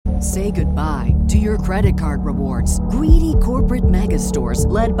Say goodbye to your credit card rewards. Greedy corporate mega stores,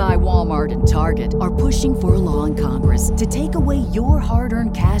 led by Walmart and Target, are pushing for a law in Congress to take away your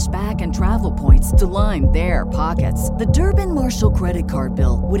hard-earned cash back and travel points to line their pockets. The Durbin-Marshall credit card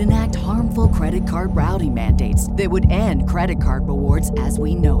bill would enact harmful credit card routing mandates that would end credit card rewards as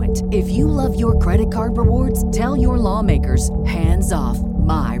we know it. If you love your credit card rewards, tell your lawmakers, hands off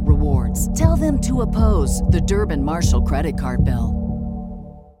my rewards. Tell them to oppose the Durbin-Marshall credit card bill.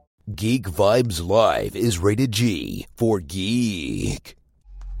 Geek Vibes Live is rated G for geek.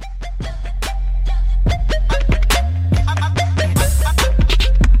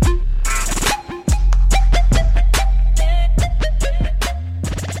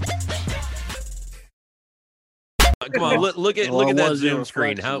 Come on, look at that Zoom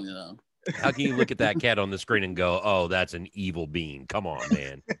screen. How can you look at that cat on the screen and go, "Oh, that's an evil being"? Come on,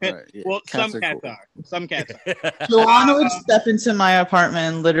 man. Right, yeah. Well, Cats some cats cool. are. Some cats are. Joanna would step into my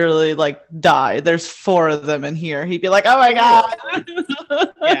apartment and literally die. There's 4 of them in here. He'd be like, "Oh my god."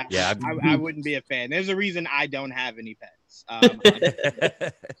 Yeah. I wouldn't be a fan. There's a reason I don't have any pets.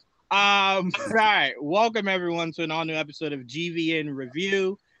 All right. Welcome everyone to an all new episode of GVN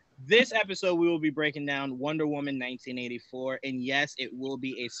Review. This episode, we will be breaking down Wonder Woman 1984, and yes, it will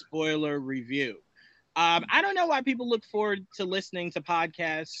be a spoiler review. I don't know why people look forward to listening to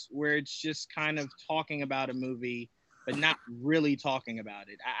podcasts where it's just kind of talking about a movie, but not really talking about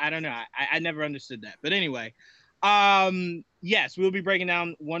it. I don't know. I never understood that. But anyway, yes, we'll be breaking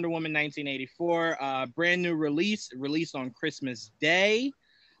down Wonder Woman 1984, brand new released on Christmas Day.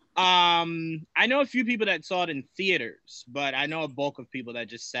 I know a few people that saw it in theaters, but I know a bulk of people that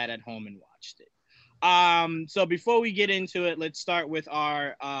just sat at home and watched it. So before we get into it, let's start with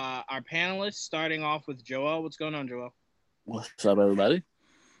our panelists, starting off with Joel. What's going on, Joel? What's up, everybody?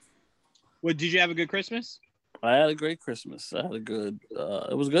 What, did you have a good Christmas? I had a great Christmas. I had a good.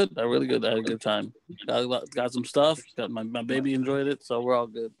 It was good. I had a good time. Got some stuff. My baby enjoyed it, so we're all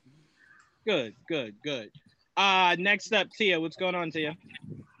good. Good. Next up, Tia. What's going on, Tia?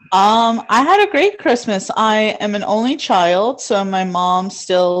 I had a great Christmas. I am an only child, so my mom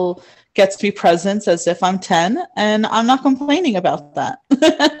still gets me presents as if I'm 10, and I'm not complaining about that.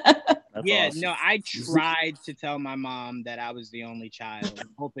 Yeah, awesome. no, I tried to tell my mom that I was the only child,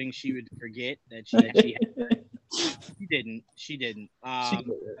 hoping she would forget that she had. She didn't. I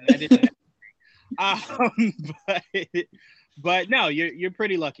didn't. But no, you're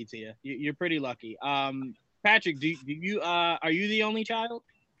pretty lucky, Tia. You're pretty lucky. Patrick, do you are you the only child?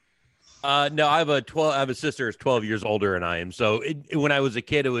 No, I have a sister who's 12 years older than I am. So when I was a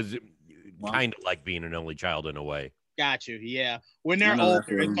kid, it was kind of like being an only child in a way. Got you. Yeah. When they're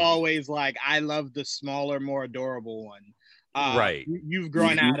older, it's always like, I love the smaller, more adorable one. Right. You've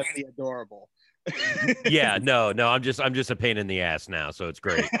grown out of the adorable. Yeah. No. I'm just a pain in the ass now. So it's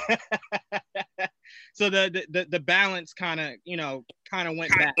great. So the balance kind of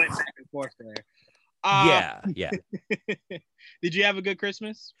went back and forth there. Yeah. Did you have a good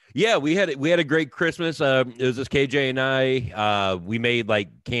Christmas? Yeah, we had a great Christmas. It was just KJ and I. We made like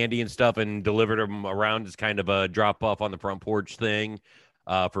candy and stuff and delivered them around as kind of a drop off on the front porch thing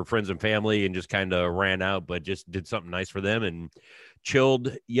for friends and family, and just kind of ran out, but just did something nice for them and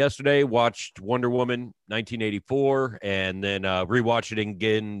chilled yesterday. Watched Wonder Woman 1984 and then rewatched it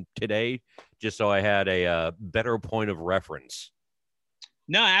again today, just so I had a better point of reference.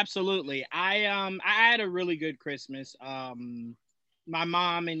 No, absolutely. I had a really good Christmas. My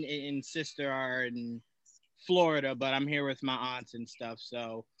mom and sister are in Florida, but I'm here with my aunts and stuff.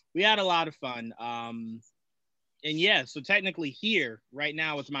 So we had a lot of fun. And yeah, so technically here right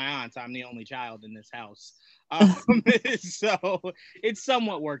now with my aunts, I'm the only child in this house. So it's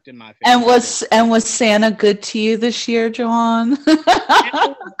somewhat worked in my favor. And was Santa good to you this year, Joanne?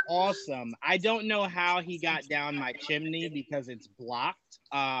 Awesome. I don't know how he got down my chimney because it's blocked.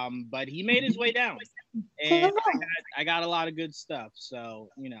 But he made his way down, and I got a lot of good stuff. So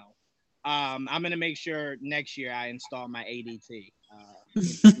I'm gonna make sure next year I install my ADT.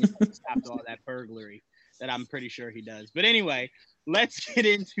 Stop all that burglary that I'm pretty sure he does. But anyway, let's get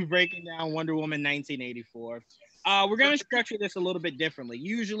into breaking down Wonder Woman 1984. We're gonna structure this a little bit differently.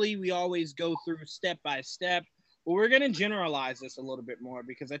 Usually we always go through step by step, but we're gonna generalize this a little bit more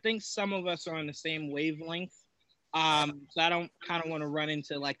because I think some of us are on the same wavelength. So I don't kind of want to run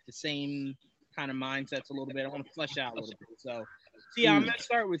into like the same kind of mindsets a little bit. I want to flesh out a little bit. So, Tia, I'm going to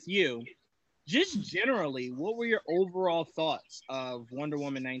start with you. Just generally, what were your overall thoughts of Wonder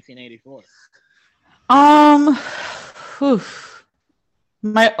Woman 1984?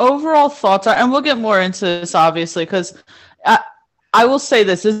 My overall thoughts are, and we'll get more into this obviously, because I will say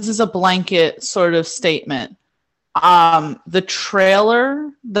this is a blanket sort of statement. the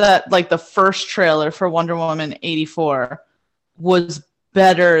trailer that like the first trailer for Wonder Woman 84 was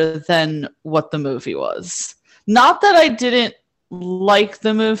better than what the movie was. Not that I didn't like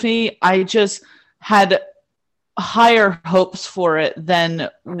the movie, I just had higher hopes for it than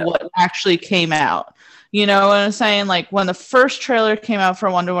what actually came out. You know what I'm saying? Like when the first trailer came out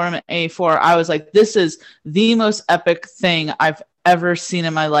for Wonder Woman 84, I was like, this is the most epic thing I've ever seen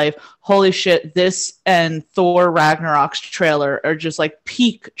in my life. Holy shit, this and Thor Ragnarok's trailer are just like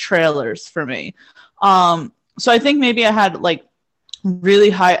peak trailers for me. So I think maybe I had like really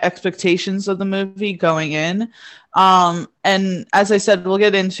high expectations of the movie going in. And as I said, we'll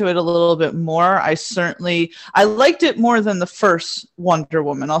get into it a little bit more. I liked it more than the first Wonder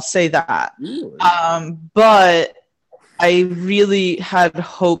Woman. I'll say that. Really? But I really had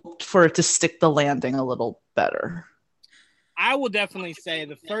hoped for it to stick the landing a little better. I will definitely say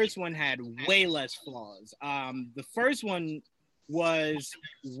the first one had way less flaws. The first one was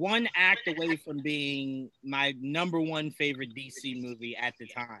one act away from being my number one favorite DC movie at the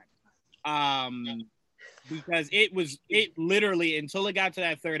time. Because it literally, until it got to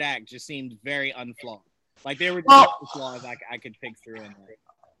that third act, just seemed very unflawed. Like there were just flaws I could pick through in there.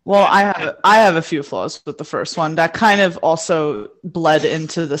 Well, I have a few flaws with the first one that kind of also bled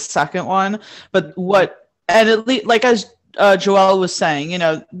into the second one. But at least, like as Joelle was saying, you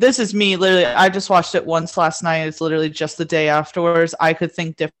know, this is me. Literally, I just watched it once last night. It's literally just the day afterwards. I could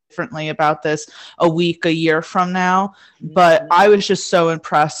think differently about this a year from now. But I was just so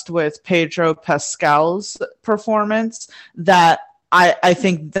impressed with Pedro Pascal's performance that I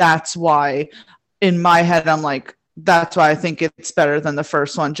think that's why, in my head, I'm like, that's why I think it's better than the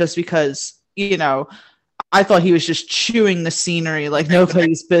first one, just because, you know, I thought he was just chewing the scenery like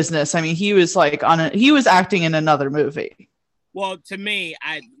nobody's business. I mean, he was like he was acting in another movie. Well, to me,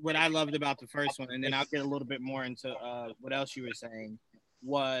 what I loved about the first one, and then I'll get a little bit more into what else you were saying,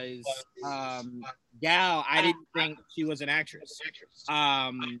 was Gal. I didn't think she was an actress.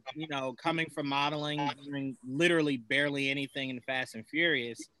 You know, coming from modeling, doing literally barely anything in Fast and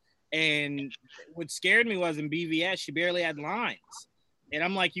Furious, and what scared me was in BVS, she barely had lines. And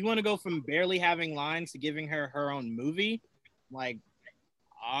I'm like, you want to go from barely having lines to giving her own movie? Like,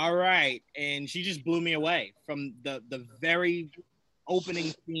 all right. And she just blew me away from the very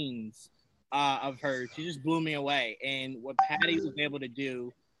opening scenes of her. She just blew me away. And what Patty was able to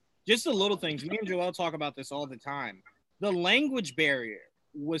do, just the little things. Me and Joelle talk about this all the time. The language barrier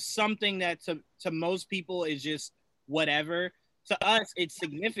was something that to most people is just whatever. To us, it's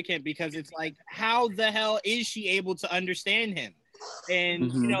significant because it's like, how the hell is she able to understand him?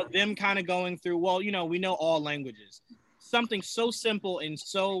 And, you know, them kind of going through, well, you know, we know all languages. Something so simple and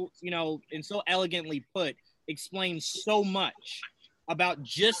so, you know, and so elegantly put explains so much about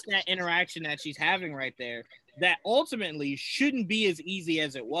just that interaction that she's having right there that ultimately shouldn't be as easy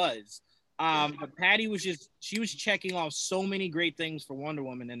as it was. But Patty she was checking off so many great things for Wonder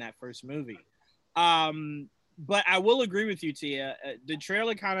Woman in that first movie. But I will agree with you, Tia. The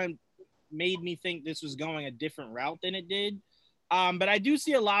trailer kind of made me think this was going a different route than it did. But I do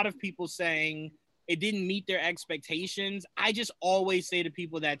see a lot of people saying it didn't meet their expectations. I just always say to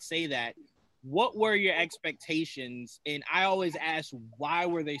people that say that, what were your expectations? And I always ask, why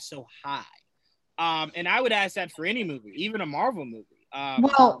were they so high? And I would ask that for any movie, even a Marvel movie.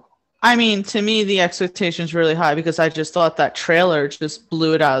 Well, I mean, to me, the expectations really high because I just thought that trailer just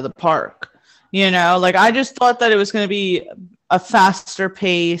blew it out of the park. You know, like I just thought that it was going to be a faster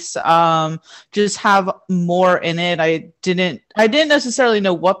pace, just have more in it. I didn't necessarily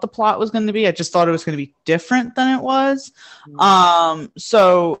know what the plot was going to be. I just thought it was going to be different than it was.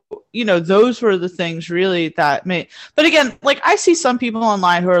 So, you know, those were the things really that made, but again, like I see some people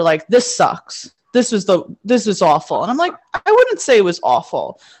online who are like, this sucks. This was awful. And I'm like, I wouldn't say it was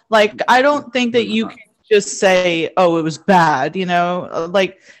awful. Like, I don't think that you can just say, oh, it was bad, you know,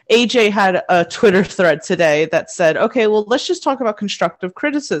 like AJ had a Twitter thread today that said, okay, well, let's just talk about constructive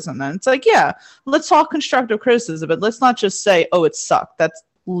criticism. And it's like, yeah, let's talk constructive criticism, but let's not just say, oh, it sucked. That's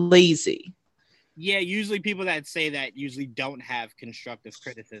lazy. Yeah, usually people that say that usually don't have constructive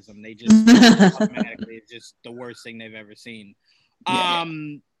criticism. They just automatically, it's just the worst thing they've ever seen. Yeah.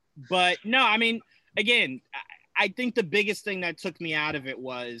 But no, I mean, again, I think the biggest thing that took me out of it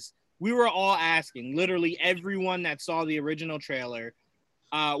was we were all asking, literally everyone that saw the original trailer,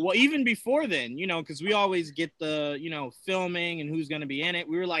 well, even before then, you know, because we always get the, you know, filming and who's going to be in it.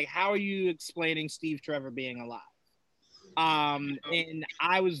 We were like, how are you explaining Steve Trevor being alive? And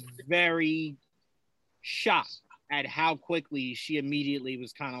I was very shocked at how quickly she immediately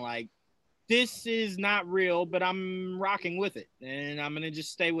was kind of like, this is not real, but I'm rocking with it and I'm going to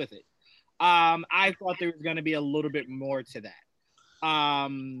just stay with it. I thought there was going to be a little bit more to that.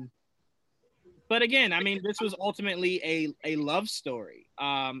 But again, I mean, this was ultimately a love story.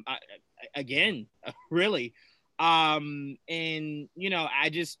 Again, really. And you know,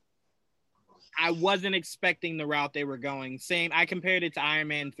 I wasn't expecting the route they were going. Same, I compared it to Iron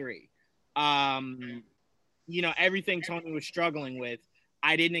Man 3. You know, everything Tony was struggling with,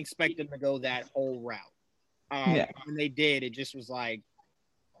 I didn't expect them to go that whole route. When they did, it just was like,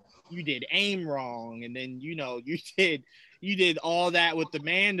 you did aim wrong, and then you know you did all that with the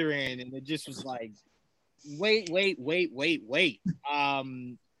Mandarin, and it just was like, wait.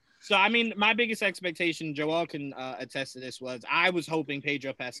 So I mean, my biggest expectation, Joel can attest to this, was I was hoping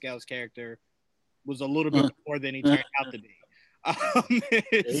Pedro Pascal's character was a little bit more than he turned out to be.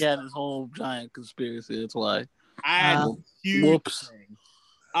 He had this whole giant conspiracy. That's why. I had huge whoops. thing.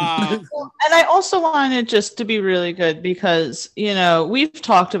 And I also wanted just to be really good because, you know, we've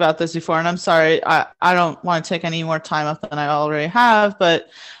talked about this before, and I'm sorry, I don't want to take any more time up than I already have, but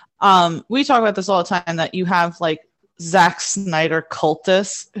we talk about this all the time, that you have like Zack Snyder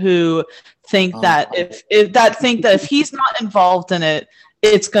cultists who think that if he's not involved in it,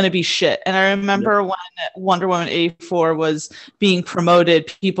 it's going to be shit. And I remember when Wonder Woman 84 was being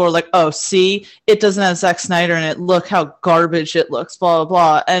promoted, people were like, oh, see, it doesn't have Zack Snyder in it. Look how garbage it looks, blah, blah,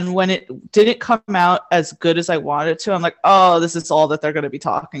 blah. And when it didn't come out as good as I wanted it to, I'm like, oh, this is all that they're going to be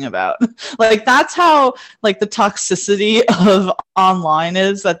talking about. Like, that's how, like, the toxicity of online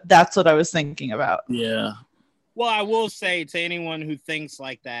is. That's what I was thinking about. Yeah. Well, I will say to anyone who thinks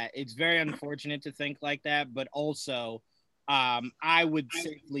like that, it's very unfortunate to think like that, but also I would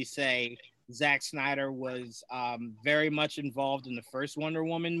safely say Zack Snyder was very much involved in the first Wonder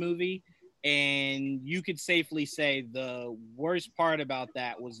Woman movie, and you could safely say the worst part about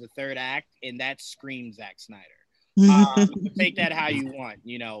that was the third act, and that screams Zack Snyder. Take that how you want,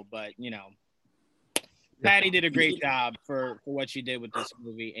 you know, but, you know, Patty did a great job for what she did with this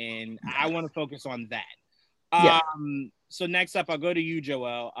movie, and I want to focus on that. So next up, I'll go to you,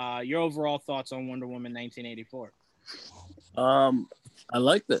 Joel. Your overall thoughts on Wonder Woman 1984. I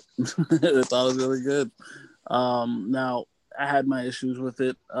liked it. I thought it was really good. Now I had my issues with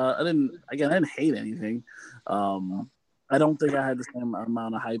it. I didn't hate anything. I don't think I had the same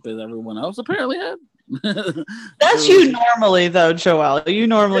amount of hype as everyone else apparently had. That's you normally, though, Joel. You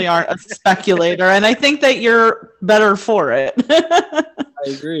normally aren't a speculator, and I think that you're better for it. I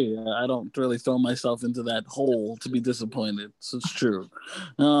agree. I don't really throw myself into that hole to be disappointed. So it's true,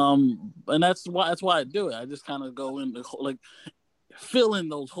 and that's why I do it. I just kind of go in like fill in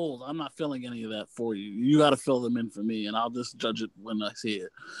those holes. I'm not filling any of that for you. You got to fill them in for me, and I'll just judge it when I see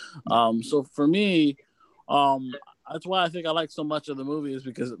it. So for me, that's why I think I like so much of the movie, is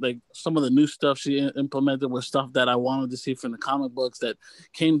because like some of the new stuff she implemented was stuff that I wanted to see from the comic books that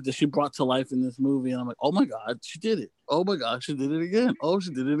she brought to life in this movie. And I'm like, oh my God, she did it. Oh my God, she did it again. Oh,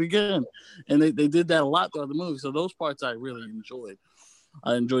 she did it again. And they did that a lot throughout the movie. So those parts I really enjoyed.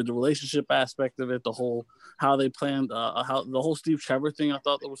 I enjoyed the relationship aspect of it, the whole, how they planned, how the whole Steve Trevor thing. I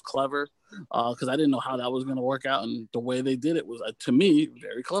thought that was clever because I didn't know how that was going to work out. And the way they did it was, to me,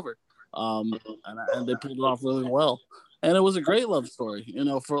 very clever. And they pulled it off really well, and it was a great love story, you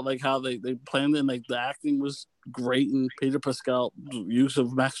know, for like how they planned it, and like the acting was great, and Peter Pascal use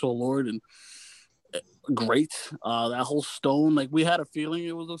of Maxwell Lord and great. That whole stone, like we had a feeling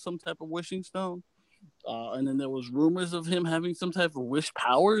it was some type of wishing stone, and then there was rumors of him having some type of wish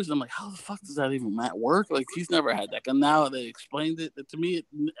powers. I'm like, how the fuck does that even work? Like he's never had that, and now they explained it. To me,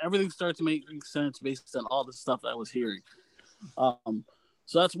 everything started to make sense based on all the stuff I was hearing.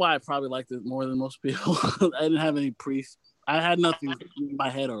 So that's why I probably liked it more than most people. I didn't have any I had nothing in my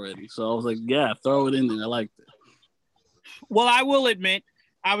head already. So I was like, yeah, throw it in there. I liked it. Well, I will admit,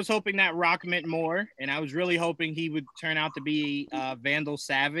 I was hoping that Rock meant more, and I was really hoping he would turn out to be Vandal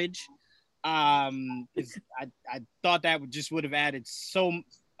Savage. I thought that would have added so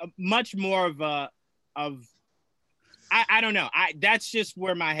much more of I don't know. That's just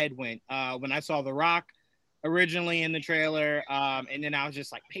where my head went when I saw The Rock originally in the trailer, and then I was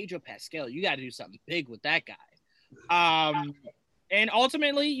just like, Pedro Pascal, you got to do something big with that guy. And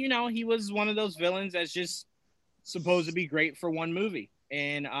ultimately, you know, he was one of those villains that's just supposed to be great for one movie,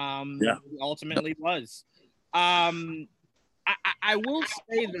 and he ultimately was. I will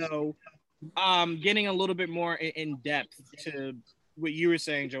say though, getting a little bit more in depth to what you were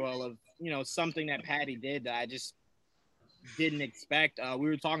saying, Joel, of, you know, something that Patty did that I just didn't expect. We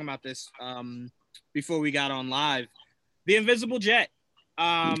were talking about this before we got on live. The Invisible Jet.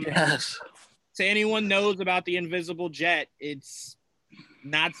 Yes. To anyone knows about the Invisible Jet, it's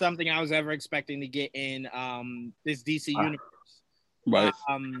not something I was ever expecting to get in this DC universe. Right.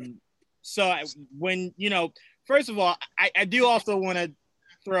 So when, first of all, I do also want to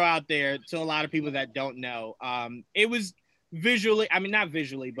throw out there to a lot of people that don't know, it was visually, I mean, not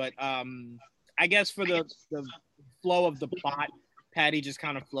visually, but I guess for the flow of the plot, Patty just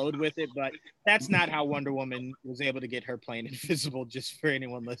kind of flowed with it, but that's not how Wonder Woman was able to get her plane invisible, just for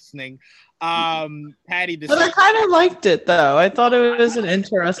anyone listening. Patty decided, but I kind of liked it, though. I thought it was an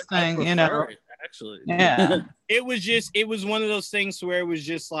interesting, actually. Yeah. it was one of those things where it was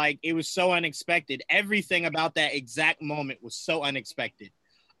just like, it was so unexpected. Everything about that exact moment was so unexpected.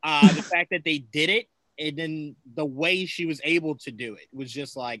 The fact that they did it, and then the way she was able to do it was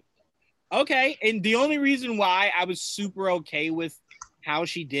just like, okay. And the only reason why I was super okay with how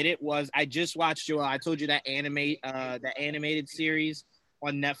she did it was I just watched Joel. I told you that that animated series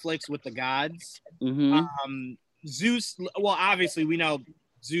on Netflix with the gods. Mm-hmm. Zeus. Well, obviously we know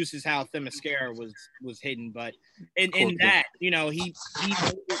Zeus is how Themyscira was hidden, but in that, he that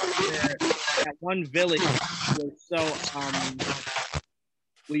one village was so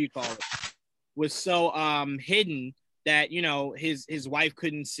what do you call it? Was so hidden that his wife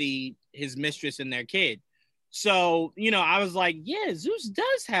couldn't see his mistress and their kid. So I was like, yeah, Zeus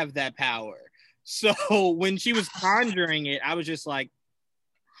does have that power. So when she was conjuring it, I was just like,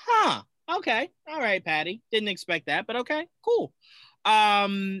 huh, okay, all right, Patty, didn't expect that, but okay, cool.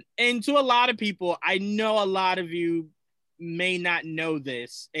 And to a lot of people, I know a lot of you may not know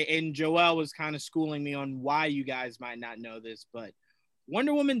this, and Joelle was kind of schooling me on why you guys might not know this, but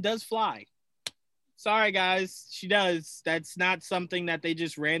Wonder Woman does fly. Sorry, guys, she does. That's not something that they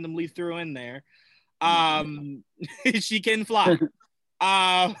just randomly threw in there. She can fly.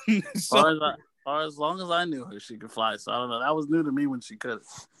 So as long as I knew her, she could fly. So I don't know. That was new to me when she could.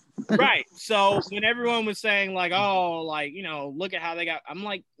 Right. So when everyone was saying like, oh, like, look at how they got, I'm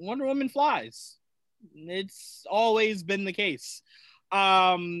like, Wonder Woman flies. It's always been the case. So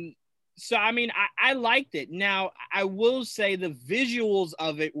I mean, I liked it. Now I will say the visuals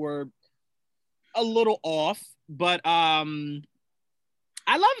of it were a little off, but I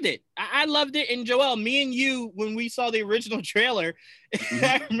loved it. I loved it. And Joel, me and you, when we saw the original trailer,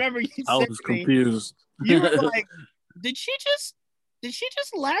 I remember you said, I was confused. You were like, did she just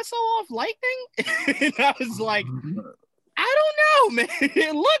lasso off lightning? And I was like, I don't know, man.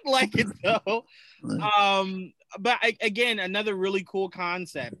 It looked like it though. But again, another really cool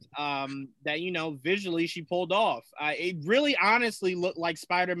concept that visually she pulled off. It really honestly looked like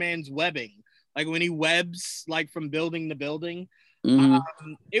Spider-Man's webbing. Like when he webs like from building to building. Mm-hmm.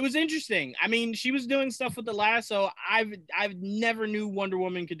 It was interesting. I mean, she was doing stuff with the lasso I've never knew Wonder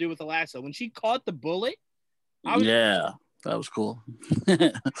Woman could do with a lasso. When she caught the bullet, that was cool.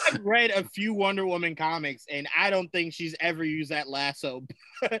 I've read a few Wonder Woman comics, and I don't think she's ever used that lasso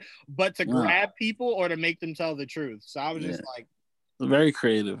but to grab people or to make them tell the truth. So I was just like, very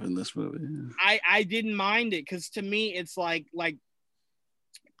creative in this movie. I didn't mind it, because to me it's like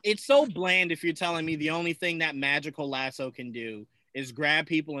it's so bland if you're telling me the only thing that magical lasso can do is grab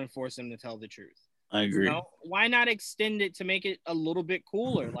people and force them to tell the truth. I agree. Why not extend it to make it a little bit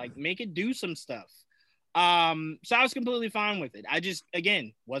cooler? Like, make it do some stuff. So I was completely fine with it. I just,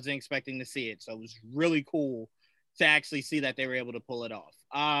 again, wasn't expecting to see it. So it was really cool to actually see that they were able to pull it off.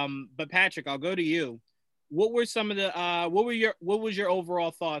 But Patrick, I'll go to you. What were some of the what was your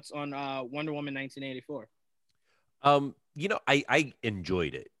overall thoughts on Wonder Woman 1984? I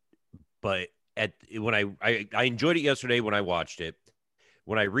enjoyed it, but when I enjoyed it yesterday when I watched it.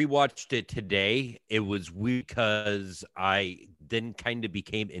 When I rewatched it today, it was because I then kind of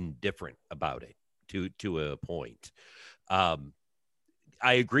became indifferent about it to a point. I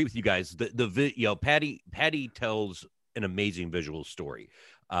agree with you guys. Patty tells an amazing visual story.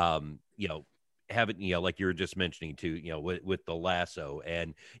 Having, like you were just mentioning too, with the lasso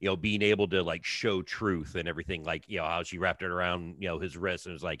and, being able to like show truth and everything, like, how she wrapped it around, his wrist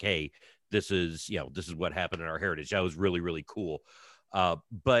and was like, hey, this is what happened in our heritage. That was really, really cool.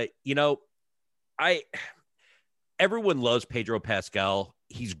 But everyone loves Pedro Pascal.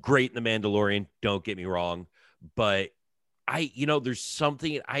 He's great in The Mandalorian. Don't get me wrong, but there's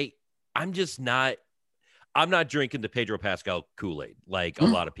something I'm not drinking the Pedro Pascal Kool-Aid like a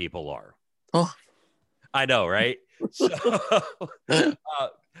lot of people are. Oh, I know, right? So, but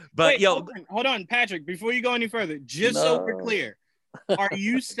wait, hold on, Patrick, before you go any further, so we're clear, are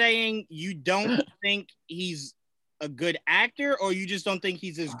you saying you don't think he's a good actor, or you just don't think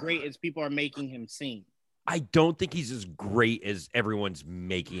he's as great as people are making him seem? I don't think he's as great as everyone's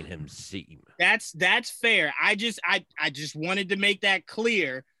making him seem. That's fair. I just wanted to make that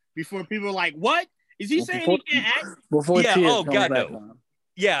clear before people are like, what is he saying? He can't act? Before God, no.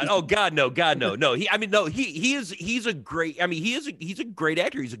 Yeah. Oh God, no. God, no. No. He. I mean, no. He is. He's a great. I mean, he's a great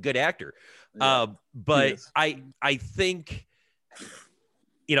actor. He's a good actor. Yeah, But is. I think,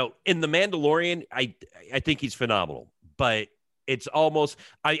 in The Mandalorian, I think he's phenomenal. But it's almost.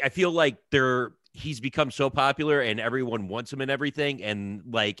 I feel like he's become so popular and everyone wants him and everything, and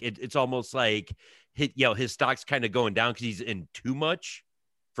like it's almost like his stock's kind of going down because he's in too much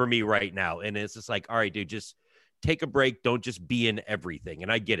for me right now, and it's just like, all right, dude, just take a break. Don't just be in everything.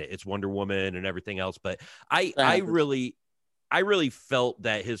 And I get it. It's Wonder Woman and everything else. But I really felt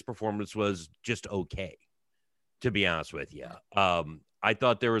that his performance was just okay, to be honest with you. I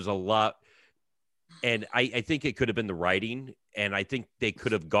thought there was a lot, and I think it could have been the writing. And I think they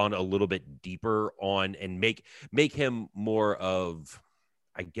could have gone a little bit deeper on and make him more of,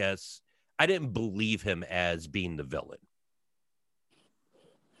 I guess, I didn't believe him as being the villain.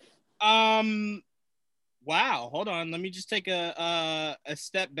 Wow, hold on. Let me just take a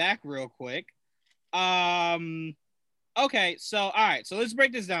step back real quick. Okay, so all right, so let's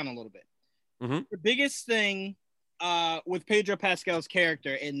break this down a little bit. Mm-hmm. The biggest thing with Pedro Pascal's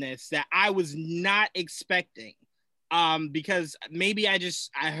character in this that I was not expecting, because maybe I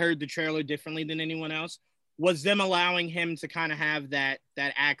heard the trailer differently than anyone else, was them allowing him to kind of have that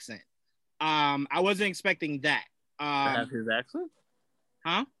accent. I wasn't expecting that. To have his accent?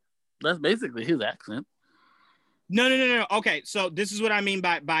 Huh? That's basically his accent. No. Okay, so this is what I mean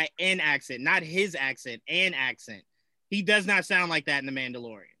by an accent, not his accent, an accent. He does not sound like that in The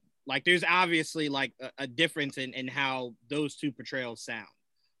Mandalorian. Like, there's obviously like a difference in how those two portrayals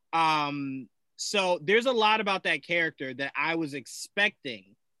sound. So there's a lot about that character that I was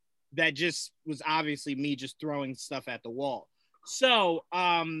expecting that just was obviously me just throwing stuff at the wall. So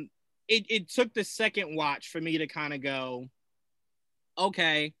it took the second watch for me to kind of go,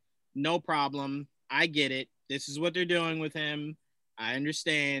 okay, no problem. I get it. This is what they're doing with him. I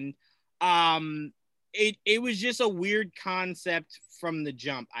understand. It was just a weird concept from the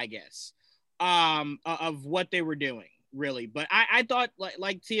jump, I guess, of what they were doing, really. But I thought,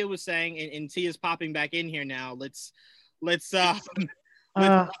 like Tia was saying, and Tia's popping back in here now. Let's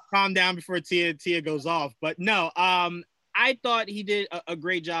calm down before Tia goes off. But no, I thought he did a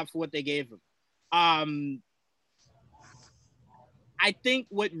great job for what they gave him. I think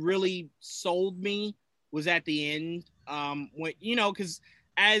what really sold me was at the end, when, because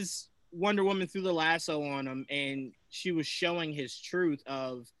as Wonder Woman threw the lasso on him and she was showing his truth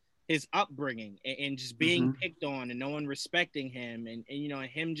of his upbringing and just being picked on and no one respecting him and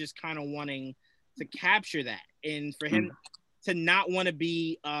him just kind of wanting to capture that, and for him to not want to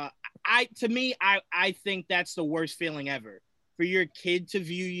be I think that's the worst feeling ever, for your kid to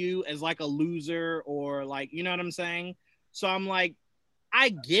view you as like a loser, or like, you know what I'm saying? So I'm like, I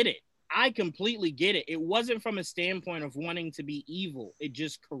get it. I completely get it. It wasn't from a standpoint of wanting to be evil. It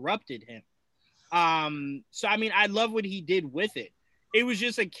just corrupted him. So I mean, I love what he did with it. It was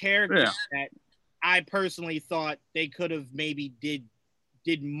just a character that I personally thought they could have maybe did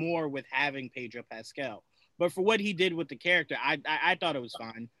more with having Pedro Pascal. But for what he did with the character, I thought it was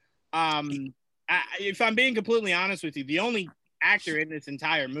fine. If I'm being completely honest with you, the only actor in this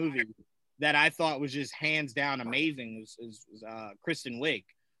entire movie that I thought was just hands down amazing was Kristen Wiig.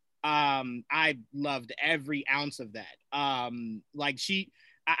 I loved every ounce of that.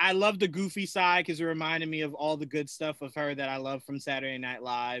 I love the goofy side because it reminded me of all the good stuff of her that I love from Saturday Night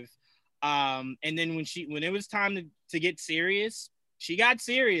Live. And then when it was time to get serious, she got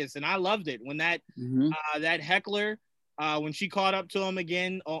serious, and I loved it. When that heckler, when she caught up to him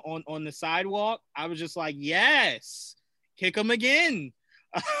again on the sidewalk, I was just like, yes, kick him again.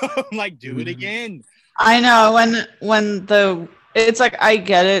 Like, do it again. I know when it's like, I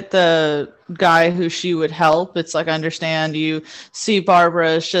get it, the guy who she would help, it's like, I understand you see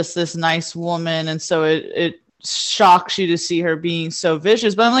Barbara as just this nice woman, and so it shocks you to see her being so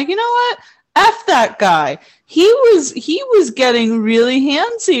vicious. But I'm like, you know what? F that guy. He was getting really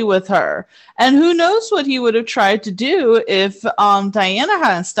handsy with her, and who knows what he would have tried to do if Diana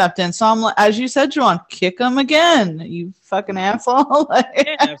hadn't stepped in. So I'm like, as you said, Joanne, kick him again, you fucking asshole.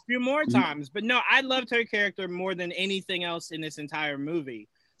 Yeah, a few more times. But no, I loved her character more than anything else in this entire movie,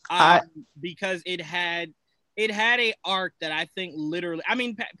 because it had a arc that I think literally, I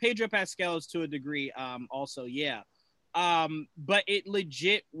mean, Pedro Pascal is to a degree, also, yeah. But it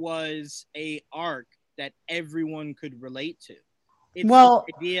legit was a arc that everyone could relate to. It's the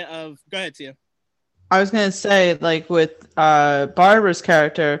idea of, go ahead, Tia. I was going to say, like, with Barbara's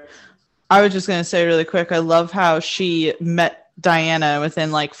character, I was just going to say really quick, I love how she met Diana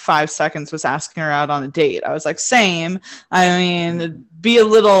within like 5 seconds was asking her out on a date. I was like, same. I mean, be a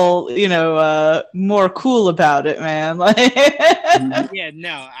little, more cool about it, man. Like, Yeah,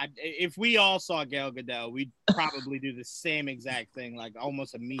 no. If we all saw Gal Gadot, we'd probably do the same exact thing, like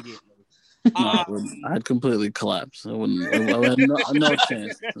almost immediately. I'd completely collapse. I wouldn't. I had no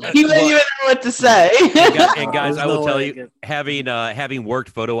chance. He wouldn't even know what to say. And guys, I will tell you, having worked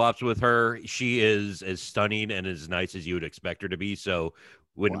photo ops with her, she is as stunning and as nice as you would expect her to be. So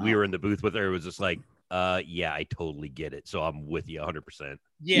when we were in the booth with her, it was just like, yeah, I totally get it. So I'm with you 100%.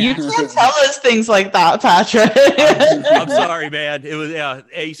 Yeah, you can't tell us things like that, Patrick. I'm sorry, man. It was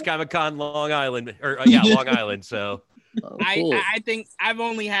Ace Comic-Con, Long Island, Long Island. So. Oh, cool. I think I've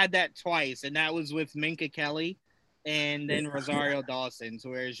only had that twice, and that was with Minka Kelly and then Rosario Dawson, so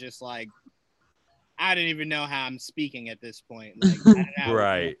where it's just like I didn't even know how I'm speaking at this point. Like, I don't know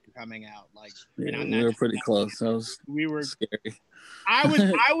right, coming out like we were pretty close. We were scary.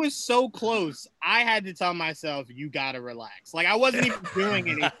 I was so close. I had to tell myself, "You gotta relax." Like I wasn't even doing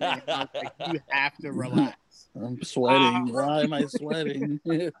anything. I was like, "You have to relax." I'm sweating. Why am I sweating?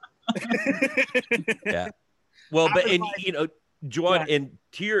 Yeah. Well, but Juwan, and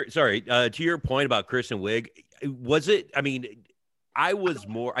to your point about Kristen Wiig, was it? I mean, I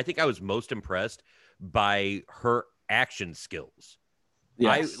think I was most impressed by her action skills.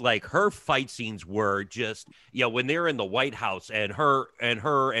 Yes. Her fight scenes were just, when they're in the White House and her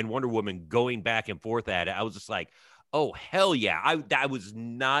and Wonder Woman going back and forth at it, I was just like, oh hell yeah! I was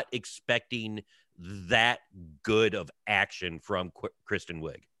not expecting that good of action from Kristen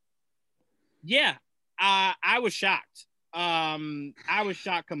Wiig. Yeah. I was shocked. I was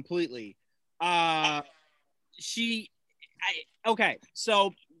shocked completely. Okay.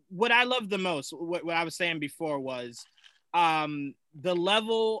 So what I loved the most, what I was saying before was, the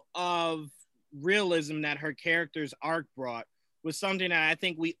level of realism that her character's arc brought was something that I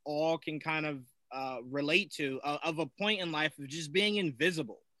think we all can kind of relate to, of a point in life of just being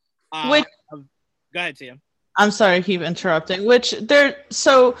invisible. Go ahead, Tim. I'm sorry to keep interrupting.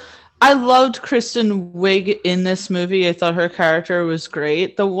 I loved Kristen Wiig in this movie. I thought her character was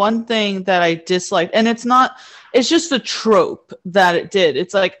great. The one thing that I disliked, and it's just the trope that it did.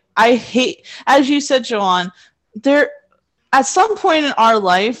 It's like, I hate, as you said, Joanne, at some point in our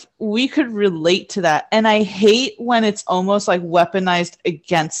life, we could relate to that. And I hate when it's almost like weaponized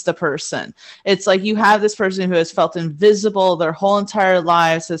against the person. It's like you have this person who has felt invisible their whole entire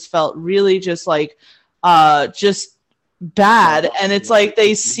lives, has felt really just like, just bad, and it's like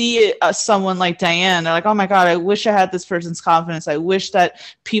they see someone like Diane, they're like, oh my god, I wish I had this person's confidence, I wish that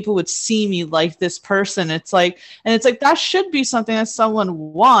people would see me like this person. It's like that should be something that someone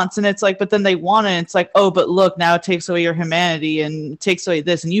wants, and it's like, but then they want it, and it's like, oh, but look, now it takes away your humanity and takes away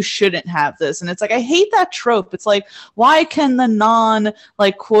this, and you shouldn't have this. And it's like, I hate that trope. It's like, why can the non,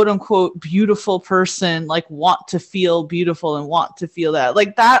 like, quote unquote beautiful person like want to feel beautiful and want to feel that?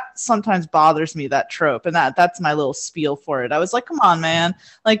 Like, that sometimes bothers me, that trope, and that's my little spiel for it. I was like, come on, man,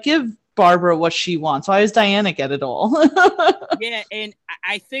 like, give Barbara what she wants. Why does Diana get it all? Yeah, and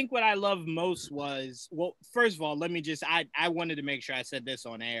I think what I love most was, well, first of all, let me just, I wanted to make sure I said this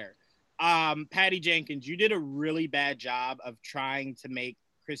on air. Patty Jenkins, you did a really bad job of trying to make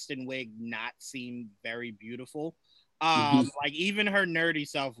Kristen Wiig not seem very beautiful. Like, even her nerdy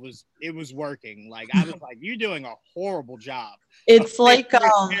self was working. Like, I was like, you're doing a horrible job. It's like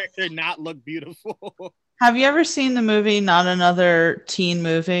character not look beautiful. Have you ever seen the movie Not Another Teen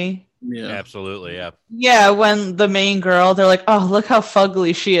Movie? Yeah, absolutely. Yeah. Yeah, when the main girl, they're like, oh, look how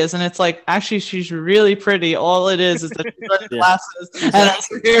fugly she is. And it's like, actually, she's really pretty. All it is that she's wearing glasses and has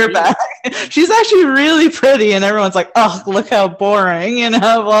her hair back. She's actually really pretty. And everyone's like, oh, look how boring,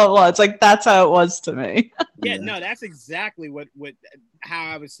 blah, blah. It's like, that's how it was to me. Yeah, no, that's exactly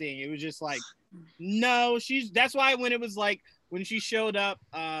how I was seeing it. It was just like, no, that's why when it was like, when she showed up,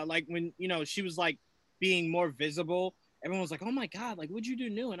 like when, she was like being more visible, everyone was like, oh my God, like, what'd you do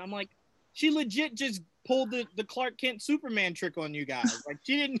new? And I'm like, she legit just pulled the Clark Kent Superman trick on you guys. Like,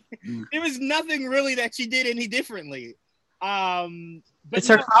 she didn't, there was nothing really that she did any differently. But it's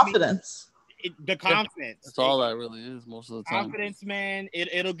her confidence. The confidence. That's all that really is most of the time. Confidence, man,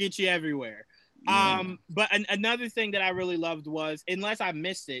 it'll get you everywhere. But another thing that I really loved was, unless I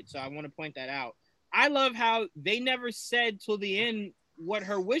missed it, so I want to point that out, I love how they never said till the end what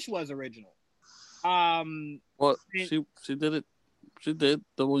her wish was original. Well, she did it. She did.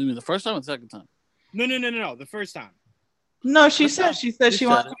 What do you mean, the first time or the second time? No. The first time. No, she said she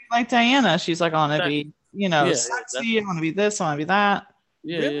wanted to be like Diana. She's like, I want to be, sexy. I want to be this. I want to be that.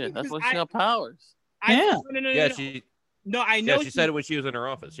 Yeah, yeah. That's why she got powers. No. Yeah, she. No, I know. Yeah, she said it when she was in her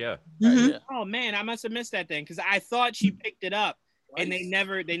office. Yeah. Mhm. Yeah. Oh man, I must have missed that then because I thought she picked it up and they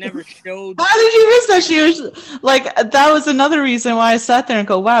never showed. How did you miss that? She was like, that was another reason why I sat there and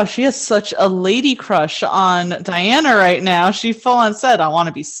go, wow, she has such a lady crush on Diana right now. She full on said, I want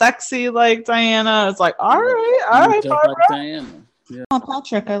to be sexy like Diana. It's like, all right, Just Barbara. like Diana. Yeah. Oh,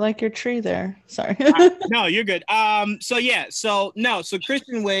 Patrick, I like your tree there. Sorry. No, you're good. So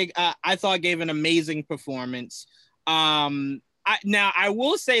Kristen Wiig, I thought gave an amazing performance. I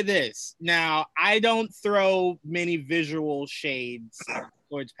will say this. Now, I don't throw many visual shades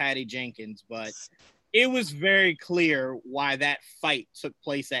towards Patty Jenkins, but it was very clear why that fight took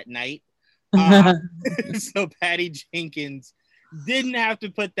place at night. So Patty Jenkins didn't have to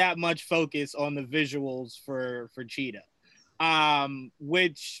put that much focus on the visuals for Cheetah,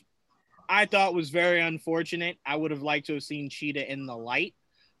 which I thought was very unfortunate. I would have liked to have seen Cheetah in the light,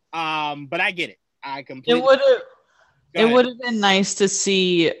 but I get it. I completely. It would have been nice to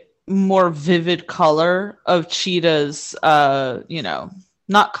see more vivid color of Cheetah's,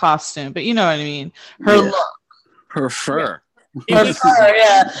 not costume, but you know what I mean. Her look, her fur. her fur.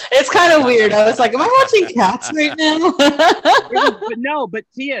 Yeah, it's kind of weird. I was like, am I watching Cats right now? But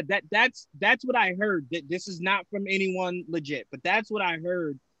Tia, that's what I heard. That this is not from anyone legit, but that's what I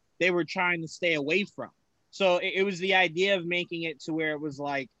heard. They were trying to stay away from. So it was the idea of making it to where it was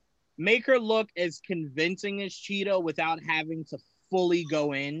like, make her look as convincing as Cheetah without having to fully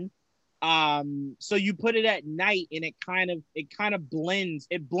go in. So you put it at night and it kind of blends.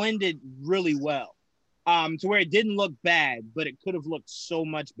 It blended really well. To where it didn't look bad, but it could have looked so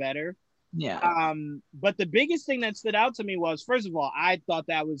much better. Yeah. But the biggest thing that stood out to me was, first of all, I thought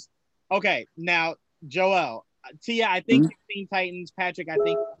that was okay. Now, Joel, Tia, I think you've seen Titans. Patrick, I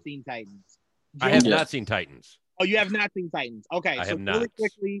think you've seen Titans. I have not seen Titans. Oh, you have not seen Titans. Okay, I so have not. really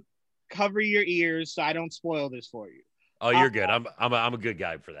quickly, cover your ears so I don't spoil this for you. Oh, you're good. I'm a good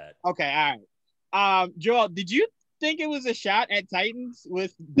guy for that. Okay, all right. Joel, did you think it was a shot at Titans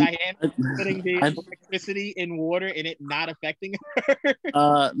with Diana putting the electricity in water and it not affecting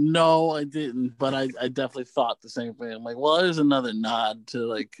her? No, I didn't, but I definitely thought the same thing. I'm like, well, there's another nod to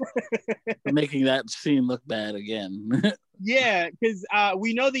like making that scene look bad again. Yeah, because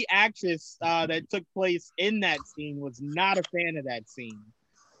we know the actress that took place in that scene was not a fan of that scene.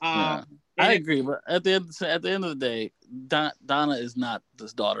 Yeah, I agree, but at the end of the day, Donna is not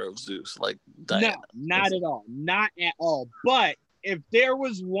this daughter of Zeus like Diana. No, not at all. But if there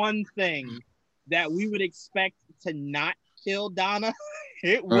was one thing that we would expect to not kill Donna,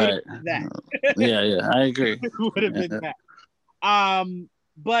 it would have been that. Yeah, I agree. It would have been that.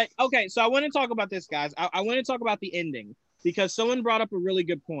 But okay, so I want to talk about this, guys. I want to talk about the ending because someone brought up a really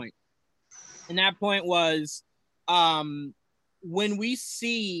good point, and that point was, when we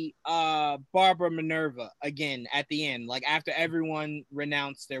see Barbara Minerva again at the end, like after everyone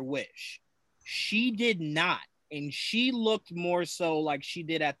renounced their wish, she did not. And she looked more so like she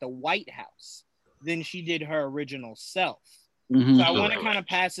did at the White House than she did her original self. Mm-hmm. So I want to kind of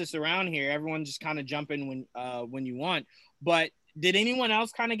pass this around here. Everyone just kind of jump in when you want. But did anyone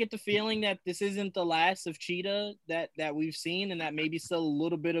else kind of get the feeling that this isn't the last of Cheetah that we've seen and that maybe still a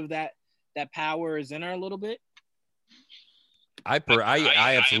little bit of that power is in her a little bit? I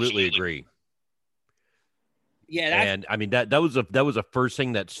absolutely agree. Yeah, and I mean that was a first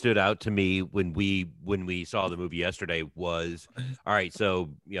thing that stood out to me when we saw the movie yesterday was, all right, so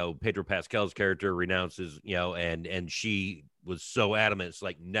Pedro Pascal's character renounces, and she was so adamant, it's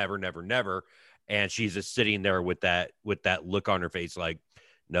like never, never, never, and she's just sitting there with that look on her face, like,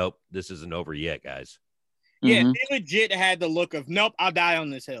 nope, this isn't over yet, guys. Yeah, mm-hmm. They legit had the look of, nope, I'll die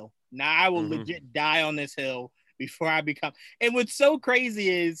on this hill. Now I will legit die on this hill before I become. And what's so crazy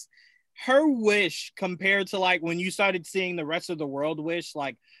is her wish compared to like when you started seeing the rest of the world wish,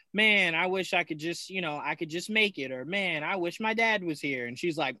 like, man, I wish I could just, I could just make it, or man, I wish my dad was here. And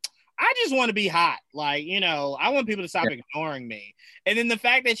she's like, I just want to be hot. Like, I want people to stop ignoring me. And then the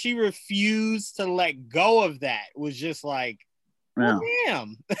fact that she refused to let go of that was just like, well,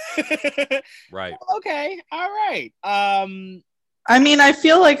 damn. Right. Okay. All right. I mean, I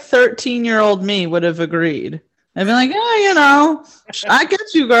feel like 13-year-old me would have agreed. I'd be like, I get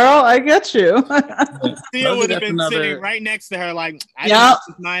you, girl. I get you. Thea would have been sitting right next to her like, I don't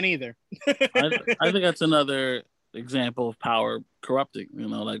think mine either. I think that's another example of power corrupting,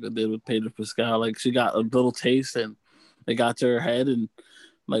 like it did with Pedro Pascal. Like she got a little taste and it got to her head and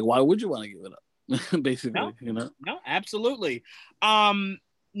like, why would you want to give it up? Basically, No, absolutely. Now,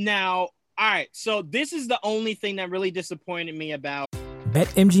 all right. So this is the only thing that really disappointed me about.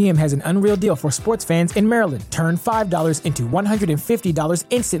 BetMGM has an unreal deal for sports fans in Maryland. Turn $5 into $150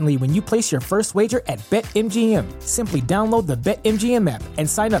 instantly when you place your first wager at BetMGM. Simply download the BetMGM app and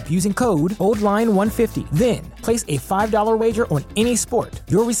sign up using code OldLine150. Then, place a $5 wager on any sport.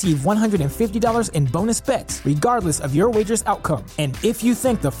 You'll receive $150 in bonus bets, regardless of your wager's outcome. And if you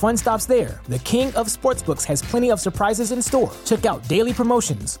think the fun stops there, the king of sportsbooks has plenty of surprises in store. Check out daily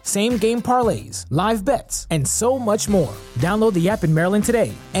promotions, same-game parlays, live bets, and so much more. Download the app in Maryland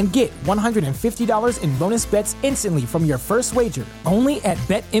today and get $150 in bonus bets instantly from your first wager. Only at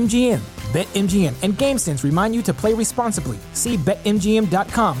BetMGM. BetMGM and GameSense remind you to play responsibly. See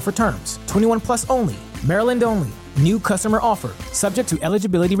BetMGM.com for terms. 21 plus only. Maryland only. New customer offer. Subject to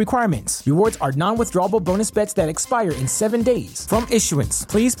eligibility requirements. Rewards are non-withdrawable bonus bets that expire in 7 days. From issuance,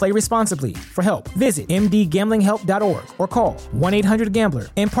 please play responsibly. For help, visit mdgamblinghelp.org or call 1-800-GAMBLER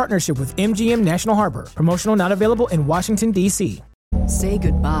in partnership with MGM National Harbor. Promotional not available in Washington, D.C. Say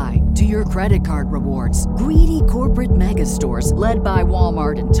goodbye to your credit card rewards. Greedy corporate mega stores, led by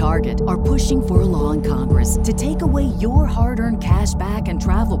Walmart and Target, are pushing for a law in Congress to take away your hard-earned cash back and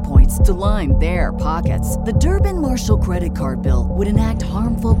travel points to line their pockets. The Durbin-Marshall credit card bill would enact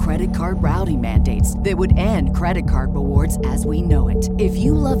harmful credit card routing mandates that would end credit card rewards as we know it. If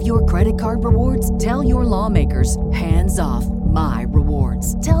you love your credit card rewards, tell your lawmakers, hands off my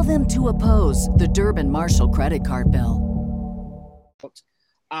rewards. Tell them to oppose the Durbin-Marshall credit card bill.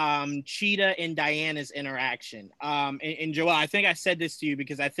 Cheetah and Diana's interaction. And Joel, I think I said this to you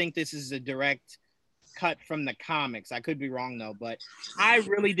because I think this is a direct cut from the comics. I could be wrong though, but I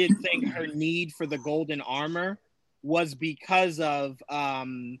really did think her need for the golden armor was because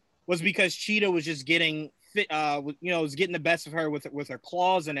Cheetah was just getting fit, was getting the best of her with her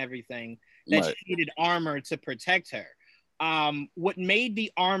claws and everything, that Right. she needed armor to protect her. What made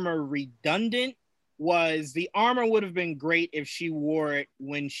the armor redundant was the armor would have been great if she wore it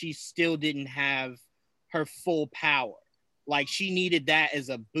when she still didn't have her full power. Like, she needed that as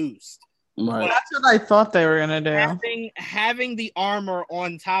a boost. Right. That's what I thought they were gonna do. Having the armor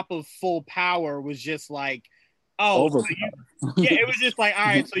on top of full power was just like, oh, yeah, it was just like, all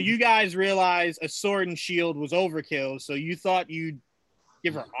right, so you guys realize a sword and shield was overkill, so you thought you'd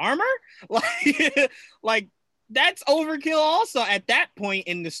give her armor? Like that's overkill also at that point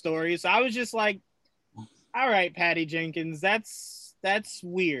in the story. So I was just like, all right, Patty Jenkins, that's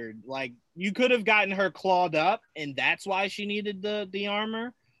weird. Like, you could have gotten her clawed up, and that's why she needed the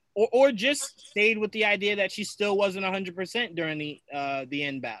armor, or just stayed with the idea that she still wasn't 100% during the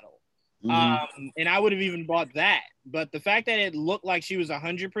end battle. Mm-hmm. And I would have even bought that. But the fact that it looked like she was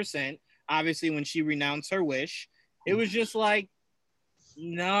 100%, obviously when she renounced her wish, it was just like,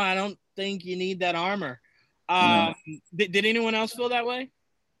 no, I don't think you need that armor. No. Did anyone else feel that way?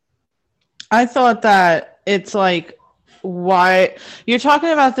 I thought that it's like, why you're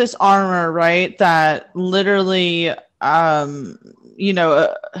talking about this armor, right? That literally, an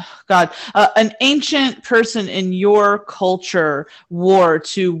ancient person in your culture wore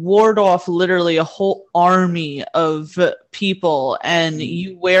to ward off literally a whole army of people, and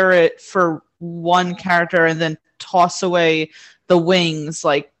you wear it for one character and then toss away the wings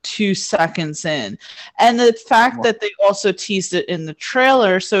like 2 seconds in. And the fact that they also teased it in the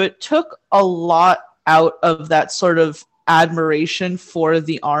trailer, so it took a lot out of that sort of admiration for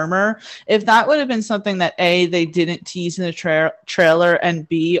the armor. If that would have been something that A, they didn't tease in the trailer, and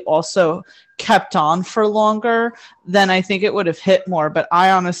B, also kept on for longer, then I think it would have hit more. But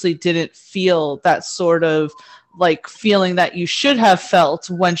I honestly didn't feel that sort of like feeling that you should have felt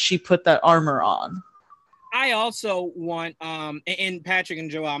when she put that armor on. I also want, and Patrick and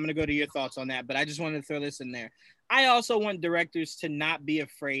Joel, I'm going to go to your thoughts on that, but I just wanted to throw this in there. I also want directors to not be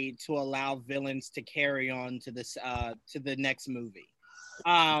afraid to allow villains to carry on to this, to the next movie.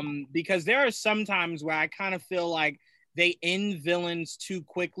 Because there are some times where I kind of feel like they end villains too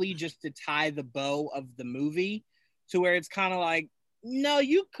quickly just to tie the bow of the movie, to where it's kind of like, no,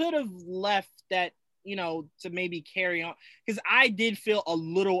 you could have left that, to maybe carry on. Because I did feel a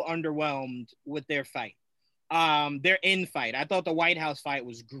little underwhelmed with their fight. Their end fight. I thought the White House fight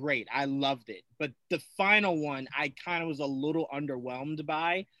was great. I loved it. But the final one, I kind of was a little underwhelmed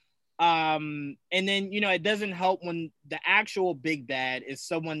by. And then, it doesn't help when the actual big bad is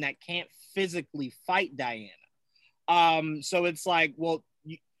someone that can't physically fight Diana. So it's like, well,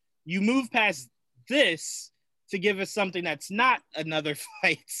 you move past this to give us something that's not another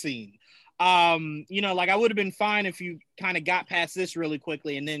fight scene. Like, I would have been fine if you kind of got past this really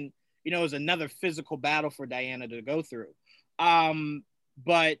quickly and then it was another physical battle for Diana to go through.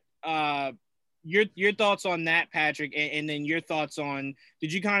 But your thoughts on that, Patrick, and then your thoughts on,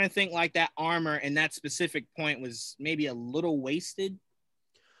 did you kind of think like that armor and that specific point was maybe a little wasted?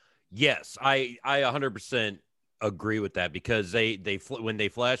 Yes, I 100% agree with that, because when they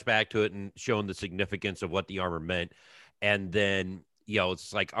flash back to it and showing the significance of what the armor meant, and then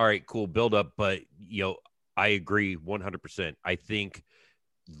it's like, all right, cool, build up, but I agree 100%. I think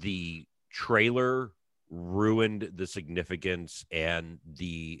the trailer ruined the significance and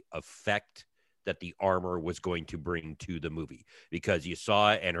the effect that the armor was going to bring to the movie, because you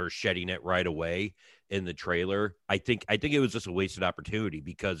saw it and her shedding it right away in the trailer. I think it was just a wasted opportunity,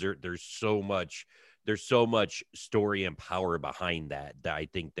 because there's so much story and power behind that I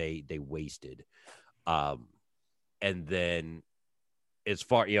think they wasted. And then as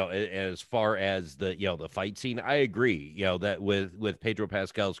far as the the fight scene, I agree, that with Pedro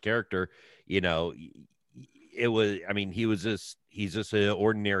Pascal's character, it was, I mean, he's just an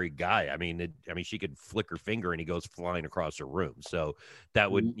ordinary guy. I mean, she could flick her finger and he goes flying across her room. So that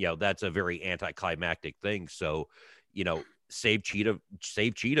would, that's a very anticlimactic thing. So, save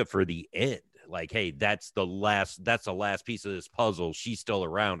Cheetah for the end. Like, hey, that's the last piece of this puzzle. She's still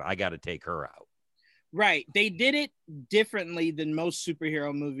around. I got to take her out. Right. They did it differently than most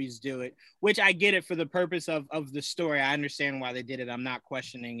superhero movies do it, which I get it for the purpose of the story. I understand why they did it. I'm not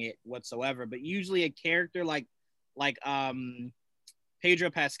questioning it whatsoever. But usually a character like Pedro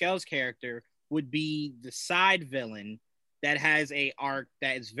Pascal's character would be the side villain that has a arc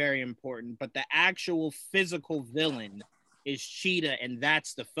that is very important. But the actual physical villain is Cheetah, and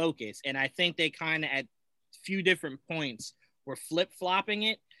that's the focus. And I think they kind of at a few different points were flip-flopping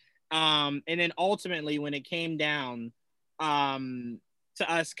it. And then ultimately, when it came down to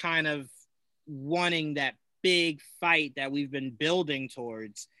us kind of wanting that big fight that we've been building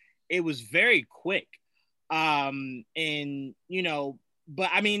towards, it was very quick. And but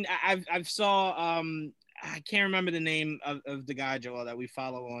I mean, I've saw I can't remember the name of the guy, Joel, that we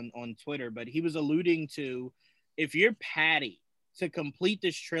follow on Twitter, but he was alluding to, if you're Patty to complete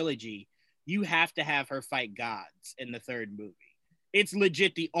this trilogy, you have to have her fight gods in the third movie. It's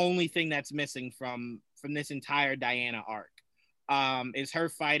legit the only thing that's missing from this entire Diana arc, is her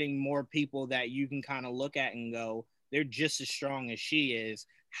fighting more people that you can kind of look at and go, they're just as strong as she is.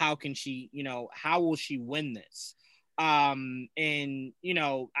 How can she, how will she win this? And,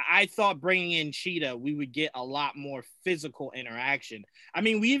 I thought bringing in Cheetah, we would get a lot more physical interaction. I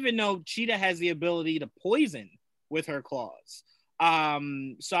mean, we even know Cheetah has the ability to poison with her claws.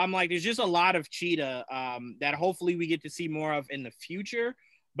 So I'm like, there's just a lot of Cheetah that hopefully we get to see more of in the future.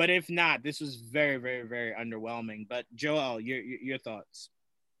 But if not, this was very, very, very underwhelming. But Joel, your thoughts?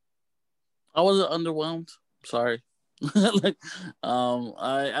 I wasn't underwhelmed. Sorry. Like,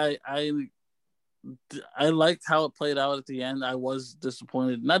 I liked how it played out at the end. I was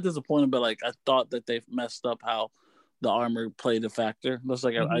disappointed, not disappointed, but like I thought that they messed up how the armor played a factor. That's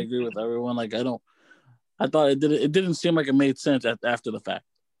like I agree with everyone. Like I thought it didn't seem like it made sense after the fact.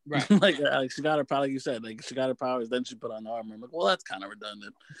 Right. like she got her power, like you said, like she got her powers, then she put on the armor. I'm like, well, that's kind of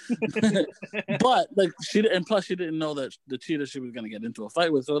redundant. But like plus she didn't know that the Cheetah she was going to get into a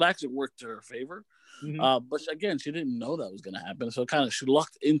fight with, so it actually worked to her favor. Mm-hmm. But again, she didn't know that was going to happen, so she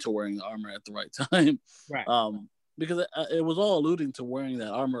lucked into wearing the armor at the right time. Right. Because it was all alluding to wearing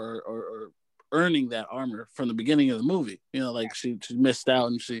that armor or earning that armor from the beginning of the movie. Like she missed out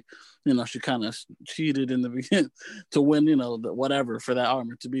and she kind of cheated in the beginning to win, the whatever for that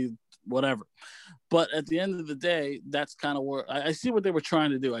armor to be whatever. But at the end of the day, that's kind of where I see what they were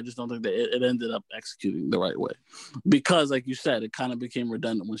trying to do. I just don't think that it ended up executing the right way, because like you said, it kind of became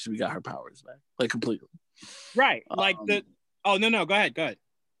redundant when she got her powers back, like completely. Right. Like oh, no, go ahead.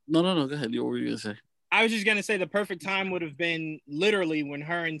 No, go ahead. What were you going to say? I was just going to say the perfect time would have been literally when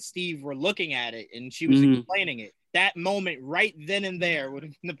her and Steve were looking at it and she was explaining it. That moment right then and there would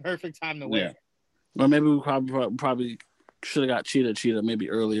have been the perfect time to wear it. Or maybe we probably should have got Cheetah maybe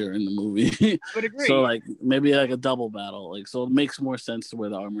earlier in the movie. Would agree. So like maybe like a double battle. Like, so it makes more sense to wear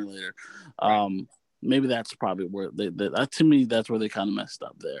the armor later. Right. Maybe that's probably where to me, that's where they kind of messed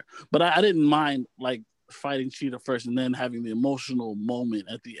up there. But I didn't mind like fighting Cheetah first and then having the emotional moment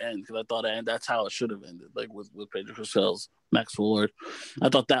at the end, because I thought that's how it should have ended, like with Pedro Pascal's Max Fuller. I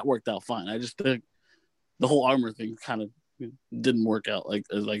thought that worked out fine. I just think the whole armor thing kind of didn't work out like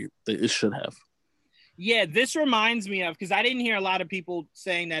it should have. Yeah, this reminds me of, because I didn't hear a lot of people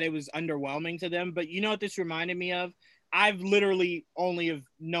saying that it was underwhelming to them, but you know what this reminded me of? I've literally only have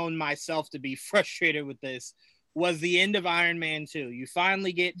known myself to be frustrated with this, was the end of Iron Man 2. You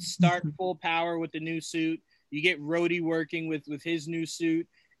finally get Stark full power with the new suit. You get Rhodey working with his new suit.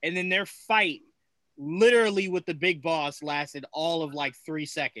 And then their fight literally with the big boss lasted all of like 3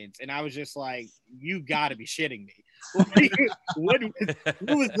 seconds. And I was just like, you got to be shitting me. What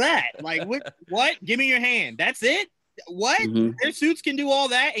was that? Like, what? Give me your hand. That's it? What? Mhm. Their suits can do all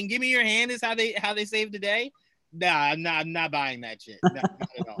that, and give me your hand is how they save the day? Nah, I'm not buying that shit. No, not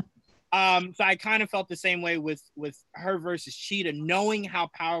at all. So I kind of felt the same way with her versus Cheetah, knowing how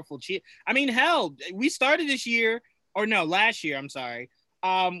powerful Cheetah. I mean, hell, we started this year, or no, last year. I'm sorry.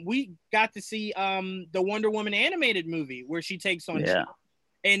 We got to see the Wonder Woman animated movie where she takes on Cheetah,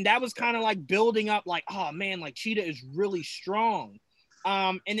 and that was kind of like building up, like, oh man, like Cheetah is really strong.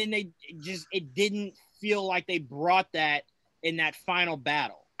 And then it didn't feel like they brought that in that final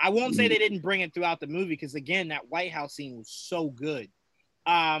battle. I won't say they didn't bring it throughout the movie, because again, that White House scene was so good.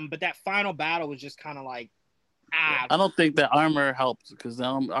 But that final battle was just kind of like, I don't think that armor helped, because the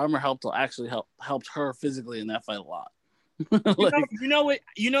armor helped her physically in that fight a lot. You know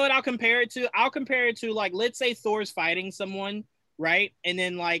what I'll compare it to? I'll compare it to, like, let's say Thor's fighting someone, right? And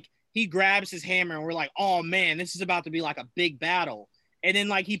then like he grabs his hammer and we're like, oh man, this is about to be like a big battle. And then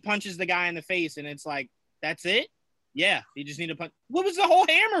like he punches the guy in the face and it's like, that's it? Yeah, he just needed to punch. What was the whole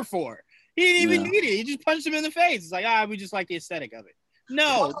hammer for? He didn't even need it. He just punched him in the face. It's like, we just like the aesthetic of it.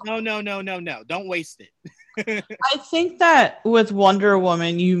 No. Don't waste it. I think that with Wonder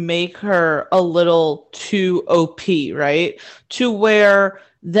Woman, you make her a little too OP, right? To where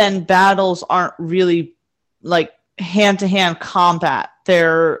then battles aren't really like hand-to-hand combat.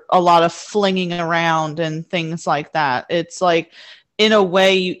 They're a lot of flinging around and things like that. It's like, in a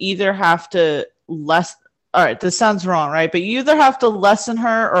way, you either have to all right, this sounds wrong, right? But you either have to lessen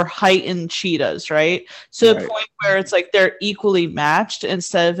her or heighten Cheetah's, right? So the point where it's like they're equally matched,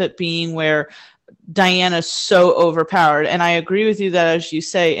 instead of it being where Diana's so overpowered. And I agree with you that, as you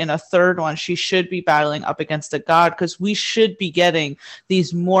say, in a third one, she should be battling up against a god, because we should be getting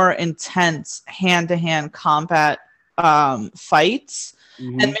these more intense hand-to-hand combat fights.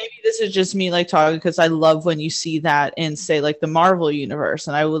 And maybe this is just me like talking, because I love when you see that in, say, like the Marvel universe,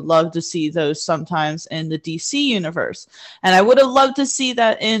 and I would love to see those sometimes in the DC universe, and I would have loved to see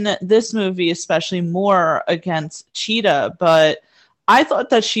that in this movie, especially more against Cheetah. But I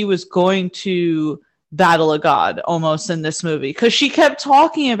thought that she was going to battle a god almost in this movie, because she kept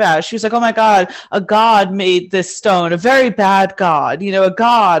talking about it. She was like, oh my god, a god made this stone, a very bad god, a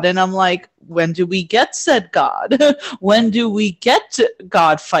god. And I'm like, when do we get said god? When do we get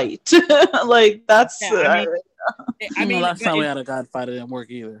god fight? Like, that's I mean, last time we had a god fight, it didn't work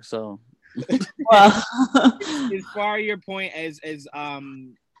either, so well, as far as your point as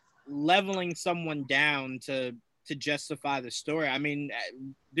leveling someone down to justify the story, I mean,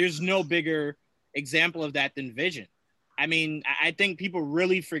 there's no bigger example of that than Vision. I mean, I think people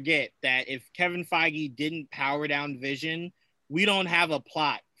really forget that if Kevin Feige didn't power down Vision, we don't have a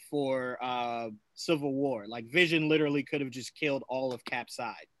plot for Civil War. Like, Vision literally could have just killed all of Cap's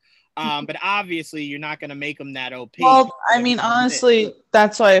side. But obviously you're not going to make him that OP. Well, I mean, honestly,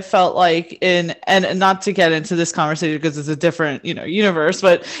 that's why I felt like and not to get into this conversation because it's a different, universe,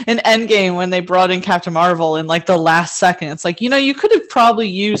 but in Endgame, when they brought in Captain Marvel in like the last second, it's like, you could have probably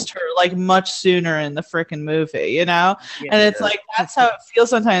used her like much sooner in the freaking movie, and it's like, that's how it feels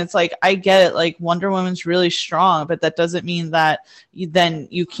sometimes. It's like, I get it. Like, Wonder Woman's really strong, but that doesn't mean that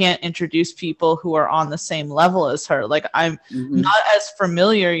you can't introduce people who are on the same level as her. Like, I'm not as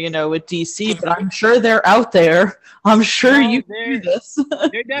familiar, with DC, but I'm sure they're out there. I'm sure you can do this.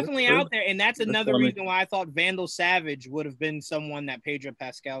 They're definitely out there, and that's another reason why I thought Vandal Savage would have been someone that Pedro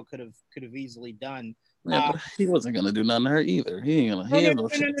Pascal could have easily done. Yeah, but he wasn't gonna do nothing to her either. He ain't gonna.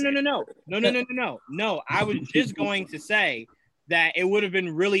 No. I was just going to say that it would have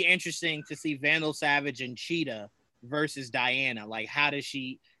been really interesting to see Vandal Savage and Cheetah versus Diana. Like, how does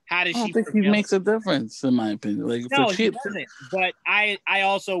she? I don't think he makes a difference, in my opinion. Like, no, for Cheetah, he doesn't. But I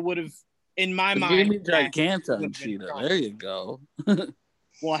also would have, in my mind, give me Giganta and Cheetah. There you go.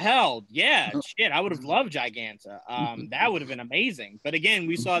 Well, hell, yeah, shit, I would have loved Giganta. That would have been amazing. But again,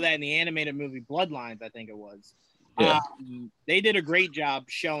 we saw that in the animated movie Bloodlines, I think it was. Yeah. They did a great job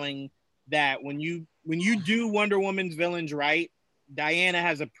showing that when you do Wonder Woman's villains right, Diana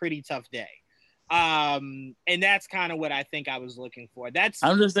has a pretty tough day. And that's kind of what I think I was looking for. I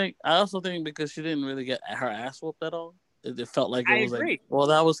also think because she didn't really get her ass whooped at all. It felt like it was agree. Like, well,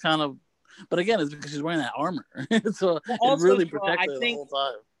 that was kind of. But again, it's because she's wearing that armor, so also, it really protected her the whole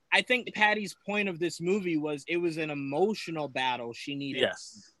time. I think Patty's point of this movie was it was an emotional battle she needed.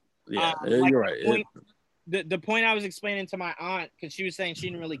 Yes, yeah, you're right. The point I was explaining to my aunt, because she was saying she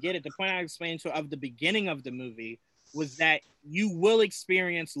didn't really get it. The point I was explaining to her of the beginning of the movie was that you will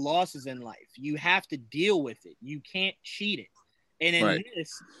experience losses in life. You have to deal with it. You can't cheat it. And in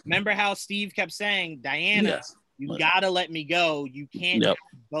this, remember how Steve kept saying, Diana, you gotta let me go. You can't have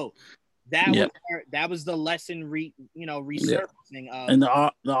both. That was the lesson resurfacing of. And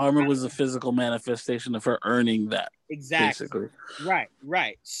the armor was a physical manifestation of her earning that. Exactly. basically.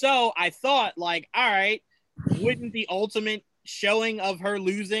 Right. So I thought, like, all right, wouldn't the ultimate showing of her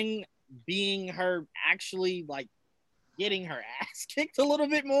losing being her actually like getting her ass kicked a little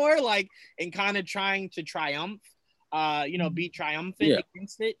bit more, like, and kind of trying to triumph, be triumphant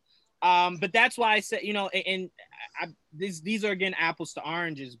against it. But that's why I said, these are again apples to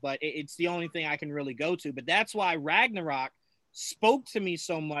oranges, but it's the only thing I can really go to. But that's why Ragnarok spoke to me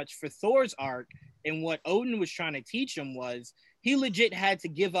so much for Thor's arc, and what Odin was trying to teach him was he legit had to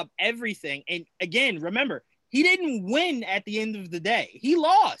give up everything. And again, remember, he didn't win at the end of the day. He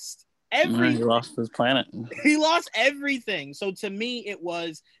lost everything. He lost his planet. He lost everything. So to me, it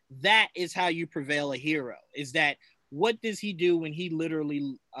was, that is how you prevail a hero, is that what does he do when he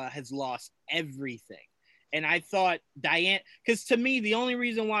literally has lost everything? And I thought Diane, because to me, the only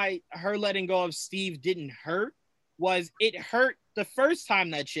reason why her letting go of Steve didn't hurt was it hurt the first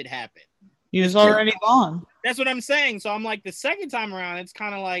time that shit happened. He was already gone. That's what I'm saying. So I'm like, the second time around, it's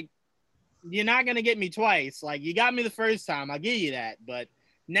kind of like, you're not going to get me twice. Like, you got me the first time. I'll give you that. But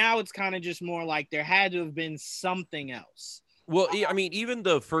now it's kind of just more like there had to have been something else. Well, I mean, even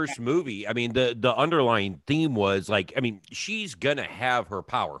the first movie, I mean, the underlying theme was like, I mean, she's gonna have her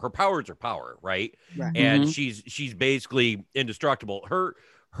power. Her power is her power, right? And she's basically indestructible.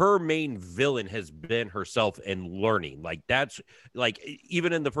 Her main villain has been herself and learning. Like, that's like,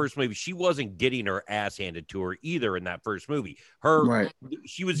 even in the first movie, she wasn't getting her ass handed to her either in that first movie.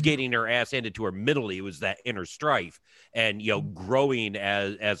 She was getting her ass handed to her mentally. It was that inner strife and, growing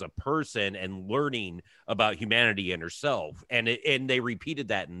as a person and learning about humanity and herself. And they repeated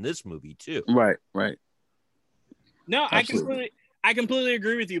that in this movie too. Right. No, absolutely. I completely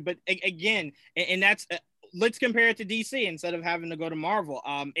agree with you. But again, and that's, let's compare it to DC instead of having to go to Marvel.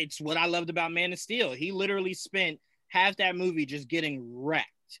 It's what I loved about Man of Steel. He literally spent half that movie just getting wrecked.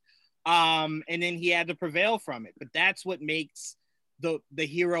 And then he had to prevail from it. But that's what makes the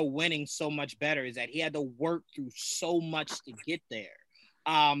hero winning so much better, is that he had to work through so much to get there.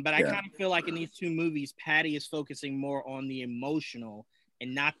 But I kind of feel like in these two movies, Patty is focusing more on the emotional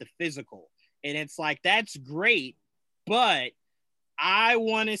and not the physical. And it's like, that's great, but I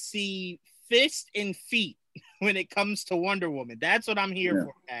want to see fist and feet when it comes to Wonder Woman. That's what I'm here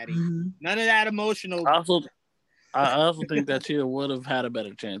for, Patty. None of that emotional. I also think that Cheetah would have had a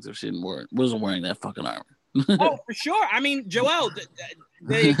better chance if she wasn't wearing that fucking armor. Oh, for sure. I mean, Joel,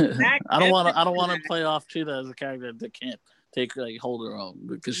 the exact I don't want to play off Cheetah as a character that can't hold her own,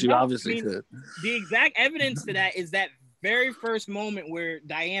 because she obviously could. The exact evidence to that is that very first moment where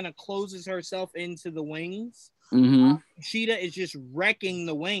Diana closes herself into the wings. Cheetah is just wrecking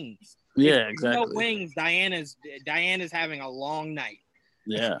the wings. Yeah, exactly. No wings. Diana's having a long night.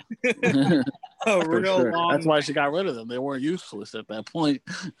 Yeah. Real long. That's why she got rid of them. They weren't useless at that point.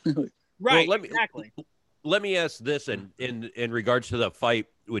 Right. Well, exactly. Let me ask this, in regards to the fight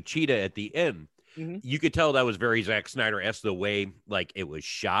with Cheetah at the end. You could tell that was very Zack Snyder-esque, the way like it was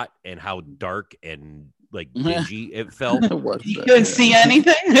shot and how dark and like dingy it felt. You couldn't see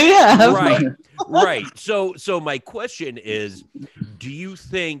anything. Yeah. Right. So my question is, do you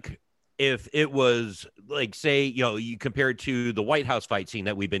think if it was like, say, you compare it to the White House fight scene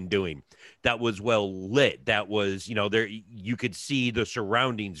that we've been doing, that was well lit, that was, there, you could see the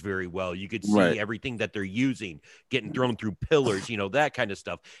surroundings very well. You could see everything that they're using, getting thrown through pillars, that kind of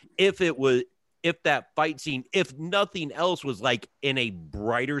stuff. If that fight scene, if nothing else, was like in a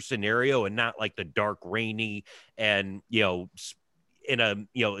brighter scenario and not like the dark, rainy and, in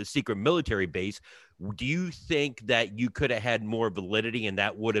a secret military base, do you think that you could have had more validity and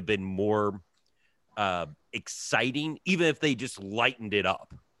that would have been more exciting, even if they just lightened it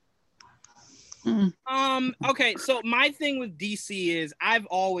up? Okay, so my thing with DC is I've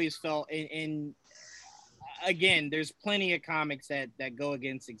always felt, and again, there's plenty of comics that go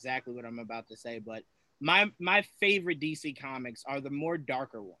against exactly what I'm about to say, but my favorite DC comics are the more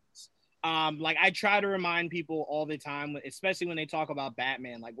darker ones. Like, I try to remind people all the time, especially when they talk about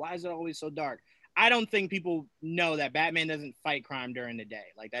Batman, like, why is it always so dark? I don't think people know that Batman doesn't fight crime during the day.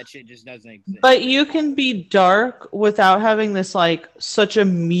 Like, that shit just doesn't exist. But you can be dark without having this, like, such a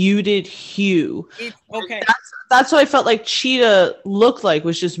muted hue. Okay. That's what I felt like Cheetah looked like,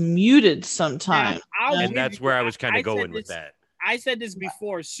 was just muted sometimes. And that's where I was kind of going with that. I said this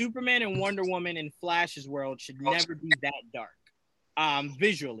before. Superman and Wonder Woman in Flash's world should never be that dark.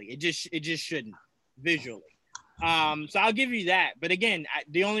 Visually. It just shouldn't. Visually. So I'll give you that. But again,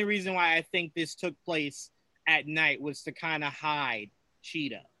 the only reason why I think this took place at night was to kind of hide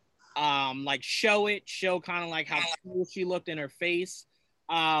Cheetah. Like, show kind of like how cool she looked in her face.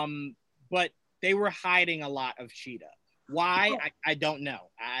 But they were hiding a lot of Cheetah. Why? I don't know.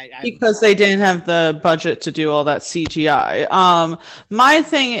 Because they didn't have the budget to do all that CGI. My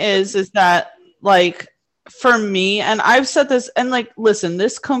thing is that, like, for me, and I've said this, and like, listen,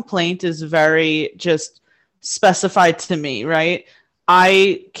 this complaint is very just specified to me, right?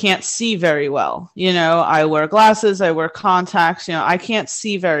 I can't see very well. You know, I wear glasses, I wear contacts, you know, I can't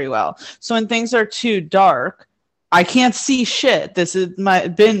see very well. So when things are too dark, I can't see shit. This has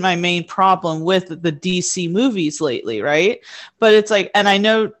been my main problem with the DC movies lately, right? But it's like, and I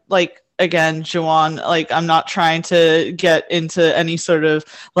know, like, again, Juwan, like, I'm not trying to get into any sort of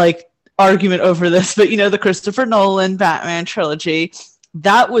like argument over this, but you know, the Christopher Nolan Batman trilogy,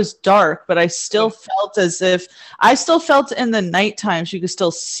 that was dark, but I still felt in the night times you could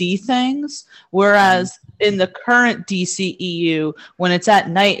still see things, whereas in the current DCEU, when it's at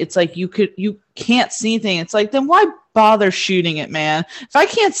night, it's like you can't see anything. It's like, then why bother shooting it, man? If I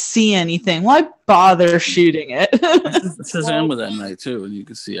can't see anything, why bother shooting it? It's the same with that night too, and you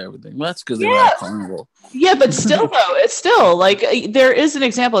can see everything. Well, that's because they're at Carnival. Yeah, but still, though, it's still like there is an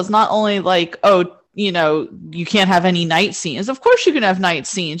example. It's not only like, oh, you know, you can't have any night scenes. Of course, you can have night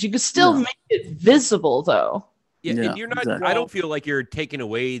scenes. You can still make it visible, though. Yeah, and you're not. Exactly. I don't feel like you're taking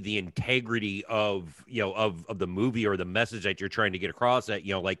away the integrity of, you know, of the movie or the message that you're trying to get across. That,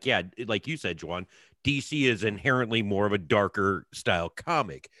 you know, like, yeah, like you said, Juwan, DC is inherently more of a darker style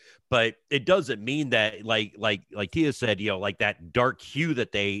comic, but it doesn't mean that, like Tia said, you know, like that dark hue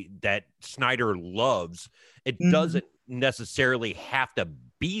that Snyder loves, it doesn't necessarily have to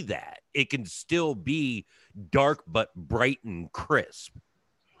be that. It can still be dark but bright and crisp.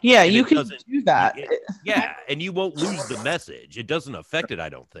 Yeah, and you can do that. Yeah, and you won't lose the message. It doesn't affect it, I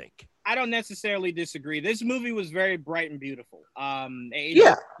don't think. I don't necessarily disagree. This movie was very bright and beautiful.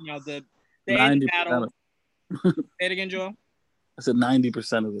 You know, the end battle. Say it again, Joel. I said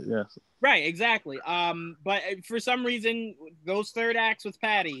 90% of it. Yes. Right, exactly. But for some reason, those third acts with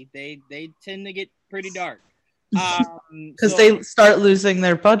Patty, they tend to get pretty dark. Because they start losing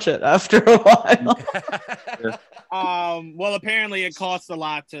their budget after a while. Well, apparently it costs a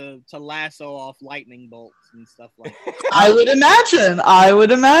lot to lasso off lightning bolts and stuff like that. I would imagine. I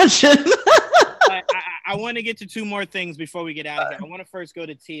want to get to two more things before we get out of here. I want to first go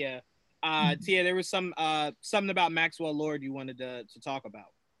to Tia. Tia, there was something about Maxwell Lord you wanted to talk about.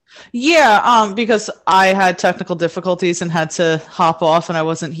 Yeah, because I had technical difficulties and had to hop off, and I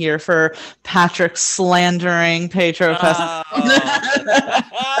wasn't here for Patrick slandering Pedro Pascal.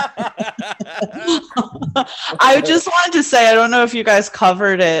 I just wanted to say, I don't know if you guys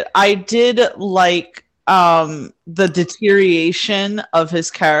covered it. I did like the deterioration of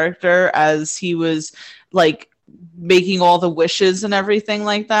his character as he was like making all the wishes and everything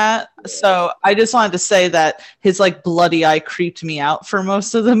like that. So I just wanted to say that his like bloody eye creeped me out for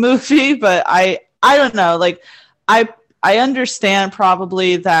most of the movie, but I don't know, like I understand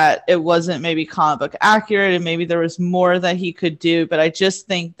probably that it wasn't maybe comic book accurate and maybe there was more that he could do, but I just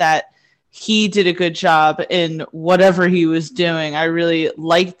think that he did a good job in whatever he was doing. I really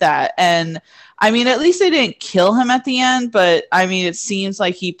liked that. And I mean, at least they didn't kill him at the end, but I mean, it seems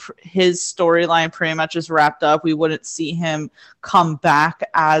like his storyline pretty much is wrapped up. We wouldn't see him come back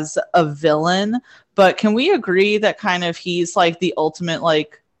as a villain, but can we agree that kind of he's like the ultimate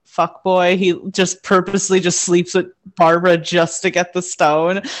like fuck boy? He just purposely just sleeps with Barbara just to get the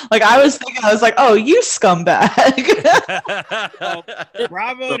stone. Like I was like, oh, you scumbag. Well,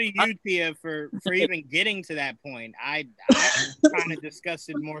 bravo to you, Tia, for even getting to that point. I kind of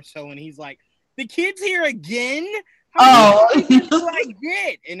disgusted more so when he's like, the kid's here again? How do I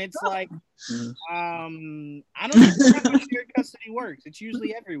get? And it's like, I don't know how shared custody works. It's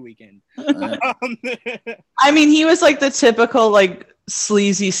usually every weekend. I mean, he was like the typical like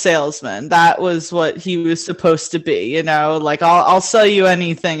sleazy salesman. That was what he was supposed to be, you know, like I'll sell you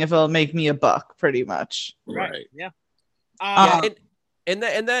anything if it'll make me a buck, pretty much. Right. Yeah. And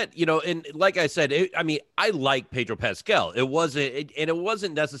that, you know, and like I said, I mean, I like Pedro Pascal. It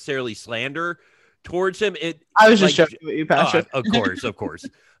wasn't necessarily slander towards him. I was just joking with you, Patrick. Of course.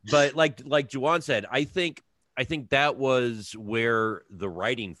 But like Juwan said, I think that was where the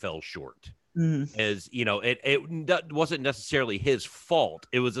writing fell short. As you know, it wasn't necessarily his fault.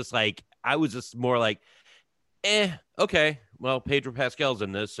 It was just like I was just more like, okay, well, Pedro Pascal's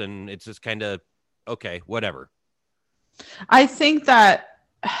in this, and it's just kind of okay, whatever. I think that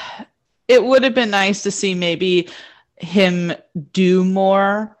it would have been nice to see maybe him do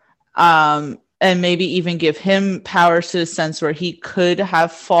more, and maybe even give him powers to the sense where he could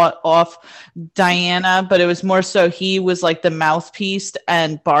have fought off Diana, but it was more so he was like the mouthpiece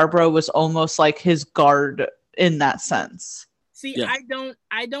and Barbara was almost like his guard in that sense. See, Yeah.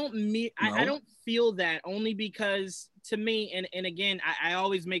 I don't No. feel that, only because to me, and again, I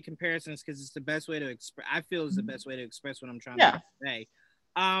always make comparisons because it's the best way to express. I feel is the best way to express what I'm trying to say.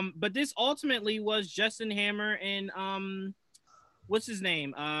 But this ultimately was Justin Hammer and what's his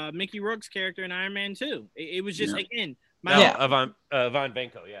name? Mickey Rourke's character in Iron Man 2. It was just again Ivan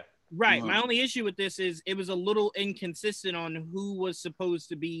Vanko, yeah. Right. My only issue with this is it was a little inconsistent on who was supposed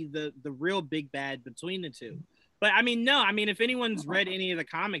to be the real big bad between the two. But I mean, no, I mean, if anyone's read any of the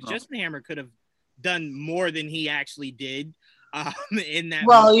comics, Justin Hammer could have done more than he actually did in that.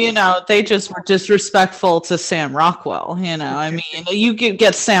 Well, movie. you know, they just were disrespectful to Sam Rockwell. You know, I mean, you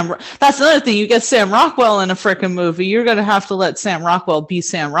get Sam. That's another thing. You get Sam Rockwell in a freaking movie, you're going to have to let Sam Rockwell be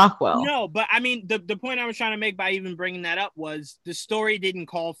Sam Rockwell. No, but I mean, the point I was trying to make by even bringing that up was the story didn't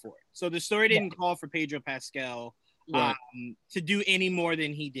call for it. So the story didn't call for Pedro Pascal to do any more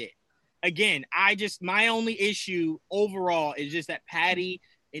than he did. Again, my only issue overall is just that Patty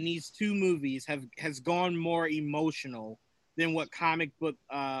in these two movies has gone more emotional than what comic book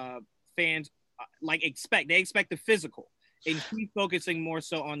fans expect. They expect the physical, and he's focusing more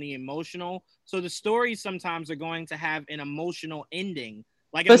so on the emotional. So the stories sometimes are going to have an emotional ending,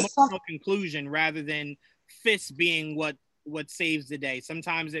 like an emotional conclusion, rather than Fist being what saves the day.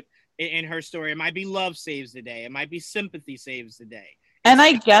 Sometimes in her story, it might be love saves the day. It might be sympathy saves the day. And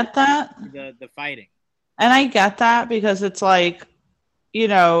I get that. The fighting. And I get that because it's like, you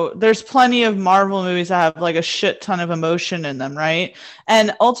know, there's plenty of Marvel movies that have like a shit ton of emotion in them, right?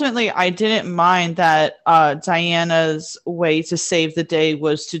 And ultimately, I didn't mind that Diana's way to save the day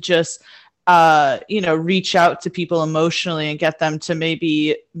was to just, reach out to people emotionally and get them to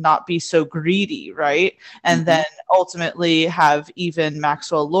maybe not be so greedy, right? And then ultimately have even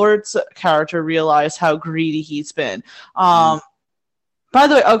Maxwell Lord's character realize how greedy he's been. By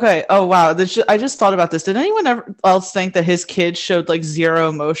the way, okay. Oh wow, I just thought about this. Did anyone else think that his kid showed like zero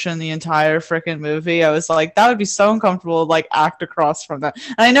emotion the entire freaking movie? I was like, that would be so uncomfortable to like act across from that.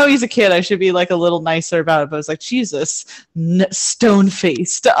 And I know he's a kid. I should be like a little nicer about it. But I was like, Jesus, stone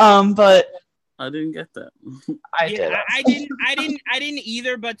faced. But I didn't get that. I didn't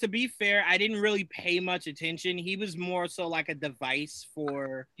either. But to be fair, I didn't really pay much attention. He was more so like a device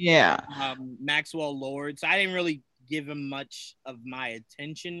for Maxwell Lord. So I didn't really give him much of my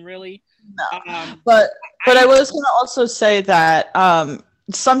attention, really. No. But I was going to also say that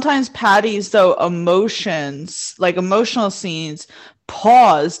sometimes Patty's emotions, like emotional scenes,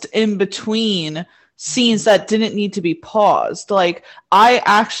 paused in between scenes that didn't need to be paused. Like I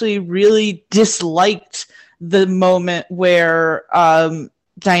actually really disliked the moment where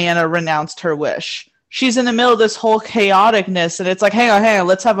Diana renounced her wish. She's in the middle of this whole chaoticness, and it's like, hang on,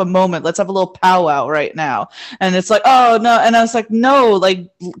 let's have a moment. Let's have a little powwow right now. And it's like, oh, no. And I was like, no, like,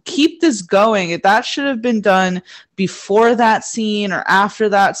 keep this going. That should have been done before that scene or after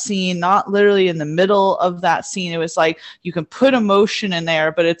that scene, not literally in the middle of that scene. It was like, you can put emotion in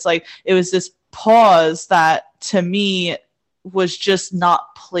there, but it's like, it was this pause that, to me, was just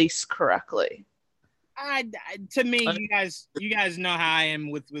not placed correctly. To me, you guys know how I am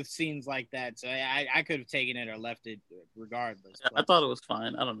with scenes like that, so I could have taken it or left it regardless. Yeah, I thought it was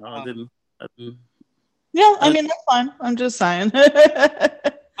fine. I don't know. I didn't. Yeah, I mean that's fine. I'm just saying.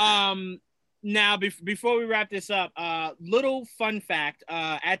 Now before we wrap this up, little fun fact.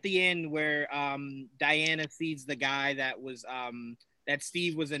 At the end where Diana sees the guy that was that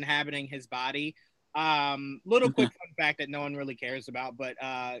Steve was inhabiting his body. Little quick fun fact that no one really cares about, but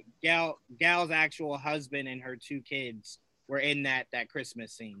Gal's actual husband and her two kids were in that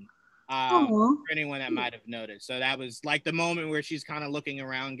Christmas scene. For anyone that might have noticed. So that was like the moment where she's kind of looking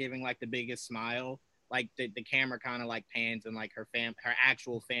around, giving like the biggest smile. Like the camera kind of like pans and like her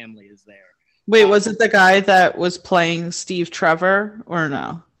actual family is there. Wait, was it the guy that was playing Steve Trevor or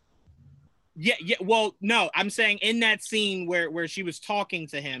no? Yeah. Well, no, I'm saying in that scene where she was talking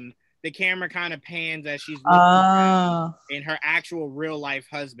to him, the camera kind of pans as she's looking around, and her actual real life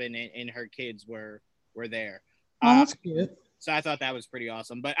husband and her kids were there. That's cute. So I thought that was pretty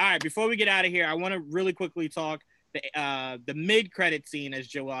awesome. But all right, before we get out of here, I want to really quickly talk the mid-credit scene, as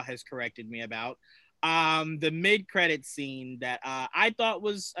Joel has corrected me about. The mid-credit scene that I thought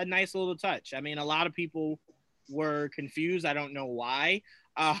was a nice little touch. I mean, a lot of people were confused. I don't know why,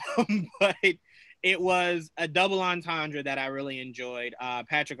 but it was a double entendre that I really enjoyed.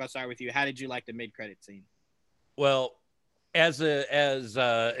 Patrick, I'll start with you. How did you like the mid-credit scene? Well, as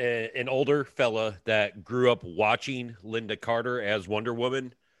an older fella that grew up watching Linda Carter as Wonder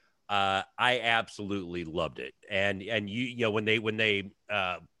Woman, I absolutely loved it. And you know when they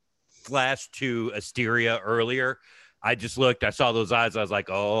flashed to Asteria earlier, I just looked, I saw those eyes, I was like,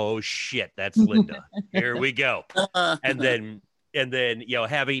 oh shit, that's Linda. Here we go. And then and then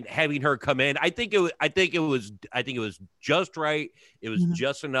having her come in, I think it was just right. It was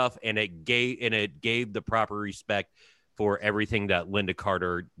just enough, and it gave the proper respect for everything that Linda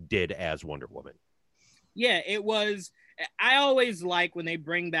Carter did as Wonder Woman. Yeah, it was. I always like when they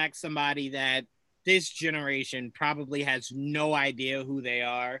bring back somebody that this generation probably has no idea who they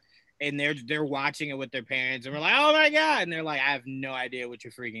are, and they're watching it with their parents, and we're like, oh my God, and they're like, I have no idea what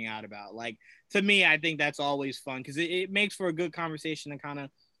you're freaking out about. Like, to me, I think that's always fun because it makes for a good conversation to kind of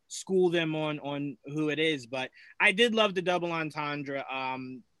school them on who it is. But I did love the double entendre.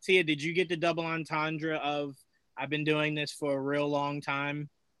 Tia, did you get the double entendre of I've been doing this for a real long time?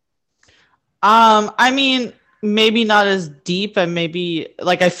 I mean, maybe not as deep, and maybe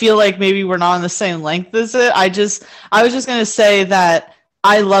like I feel like maybe we're not on the same length as it. I was just gonna say that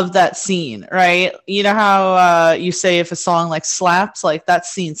I love that scene, right? You know how you say if a song like slaps, like that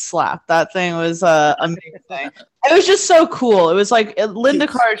scene slapped. That thing was amazing. It was just so cool. It was like Linda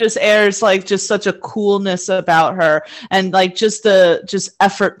Carter just airs like just such a coolness about her, and like just the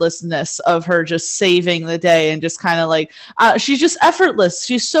effortlessness of her just saving the day, and just kind of like she's just effortless.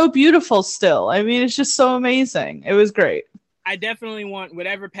 She's so beautiful still. I mean, it's just so amazing. It was great. I definitely want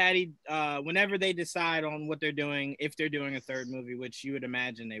whatever Patty, whenever they decide on what they're doing, if they're doing a third movie, which you would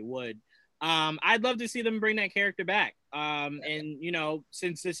imagine they would, I'd love to see them bring that character back. And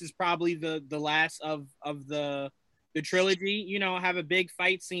since this is probably the last of the trilogy, have a big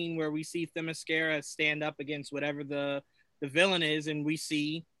fight scene where we see Themyscira stand up against whatever the villain is, and we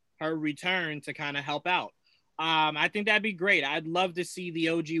see her return to kind of help out. I think that'd be great. I'd love to see the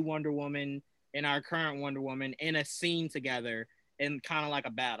OG Wonder Woman and our current Wonder Woman in a scene together and kind of like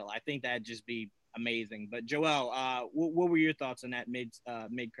a battle. I think that'd just be amazing. But Joel, what were your thoughts on that mid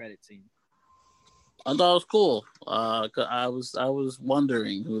credit scene? I thought it was cool. I was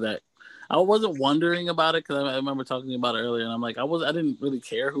wondering who that. I wasn't wondering about it because I remember talking about it earlier, and I'm like, I didn't really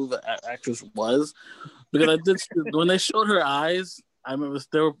care who the actress was because I did when they showed her eyes. I remember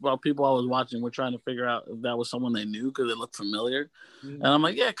there were people I was watching were trying to figure out if that was someone they knew because it looked familiar. Mm-hmm. And I'm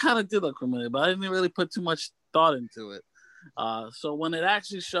like, yeah, it kind of did look familiar, but I didn't really put too much thought into it. So when it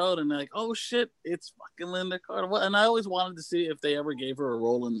actually showed and they're like, oh shit, it's fucking Linda Carter. And I always wanted to see if they ever gave her a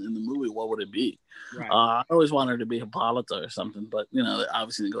role in the movie, what would it be? Right. I always wanted her to be Hippolyta or something, but they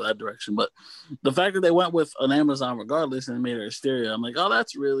obviously didn't go that direction. But the fact that they went with an Amazon regardless and made her Hysteria, I'm like, oh,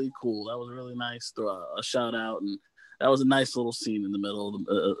 that's really cool. That was really nice. A shout out, and that was a nice little scene in the middle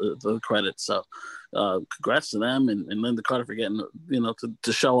of the credits. So congrats to them and Linda Carter for getting,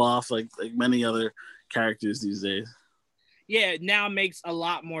 to show off like many other characters these days. Yeah, it now makes a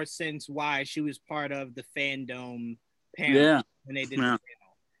lot more sense why she was part of the fandom panel when they did the panel,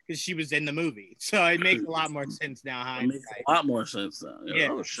 because she was in the movie. So it makes a lot more sense now. It makes a lot more sense now. Yeah.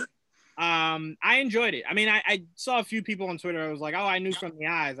 Oh, shit. I enjoyed it. I mean, I saw a few people on Twitter. I was like, oh, I knew from the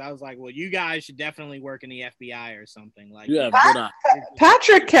eyes. I was like, well, you guys should definitely work in the FBI or something. Like,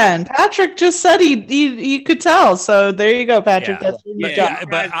 Patrick can. Patrick just said he could tell. So there you go, Patrick. Yeah. That's your job.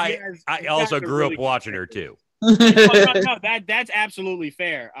 But I also grew up watching her too. No, that's absolutely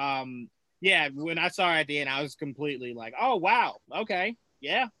fair. Yeah, when I saw her at the end, I was completely like, oh wow, okay,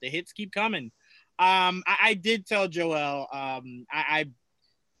 yeah, the hits keep coming. I did tell Joel, I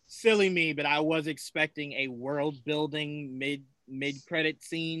silly me, but I was expecting a world building mid credit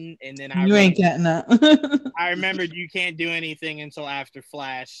scene, and then you ain't getting that. I remembered you can't do anything until after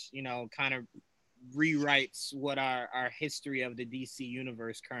Flash, kind of rewrites what our history of the DC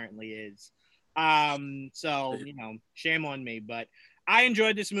universe currently is. So shame on me, but I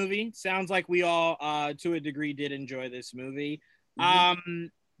enjoyed this movie. Sounds like we all to a degree did enjoy this movie. Mm-hmm.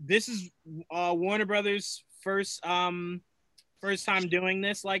 This is Warner Brothers first time doing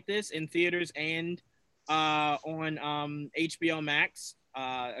this like this in theaters and on HBO Max.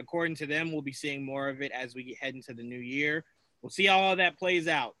 According to them, we'll be seeing more of it as we head into the new year. We'll see how all that plays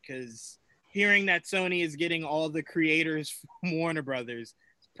out, because hearing that Sony is getting all the creators from Warner Brothers,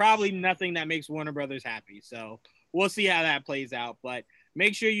 probably nothing that makes Warner Brothers happy. So we'll see how that plays out. But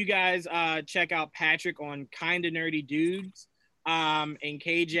make sure you guys check out Patrick on Kinda Nerdy Dudes and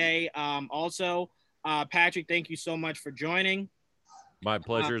KJ. Also, Patrick, thank you so much for joining. My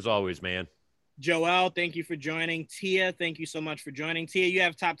pleasure as always, man. Joel, thank you for joining. Tia, thank you so much for joining. Tia, you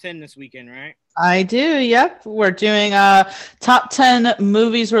have top 10 this weekend, right? I do, yep. We're doing top 10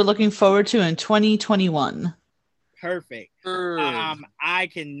 movies we're looking forward to in 2021. Perfect. I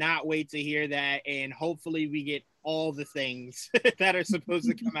cannot wait to hear that, and hopefully we get all the things that are supposed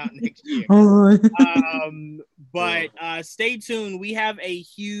to come out next year. But stay tuned. We have a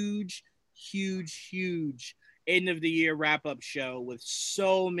huge end of the year wrap up show with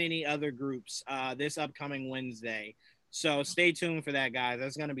so many other groups this upcoming Wednesday. So stay tuned for that, guys.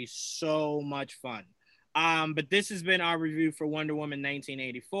 That's going to be so much fun. But this has been our review for Wonder Woman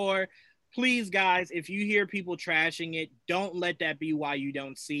 1984. Please, guys, if you hear people trashing it, don't let that be why you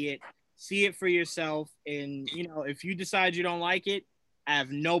don't see it. See it for yourself. And, you know, if you decide you don't like it, I have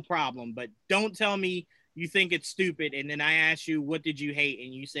no problem. But don't tell me you think it's stupid, and then I ask you, what did you hate?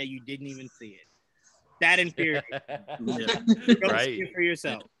 And you say you didn't even see it. That infuriates me. Go see it for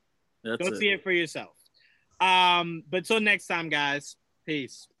yourself. Go see it for yourself. But till next time, guys.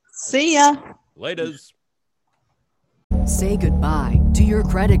 Peace. See ya. Laters. Say goodbye to your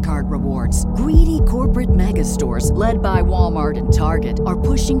credit card rewards. Greedy corporate mega stores, led by Walmart and Target, are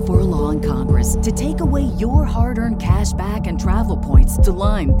pushing for a law in Congress to take away your hard-earned cash back and travel points to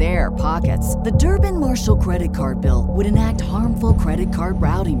line their pockets. The Durbin-Marshall credit card bill would enact harmful credit card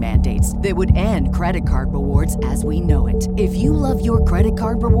routing mandates that would end credit card rewards as we know it. If you love your credit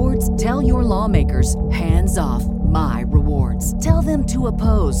card rewards, tell your lawmakers, hands off my rewards. Tell them to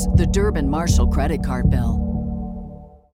oppose the Durbin-Marshall credit card bill.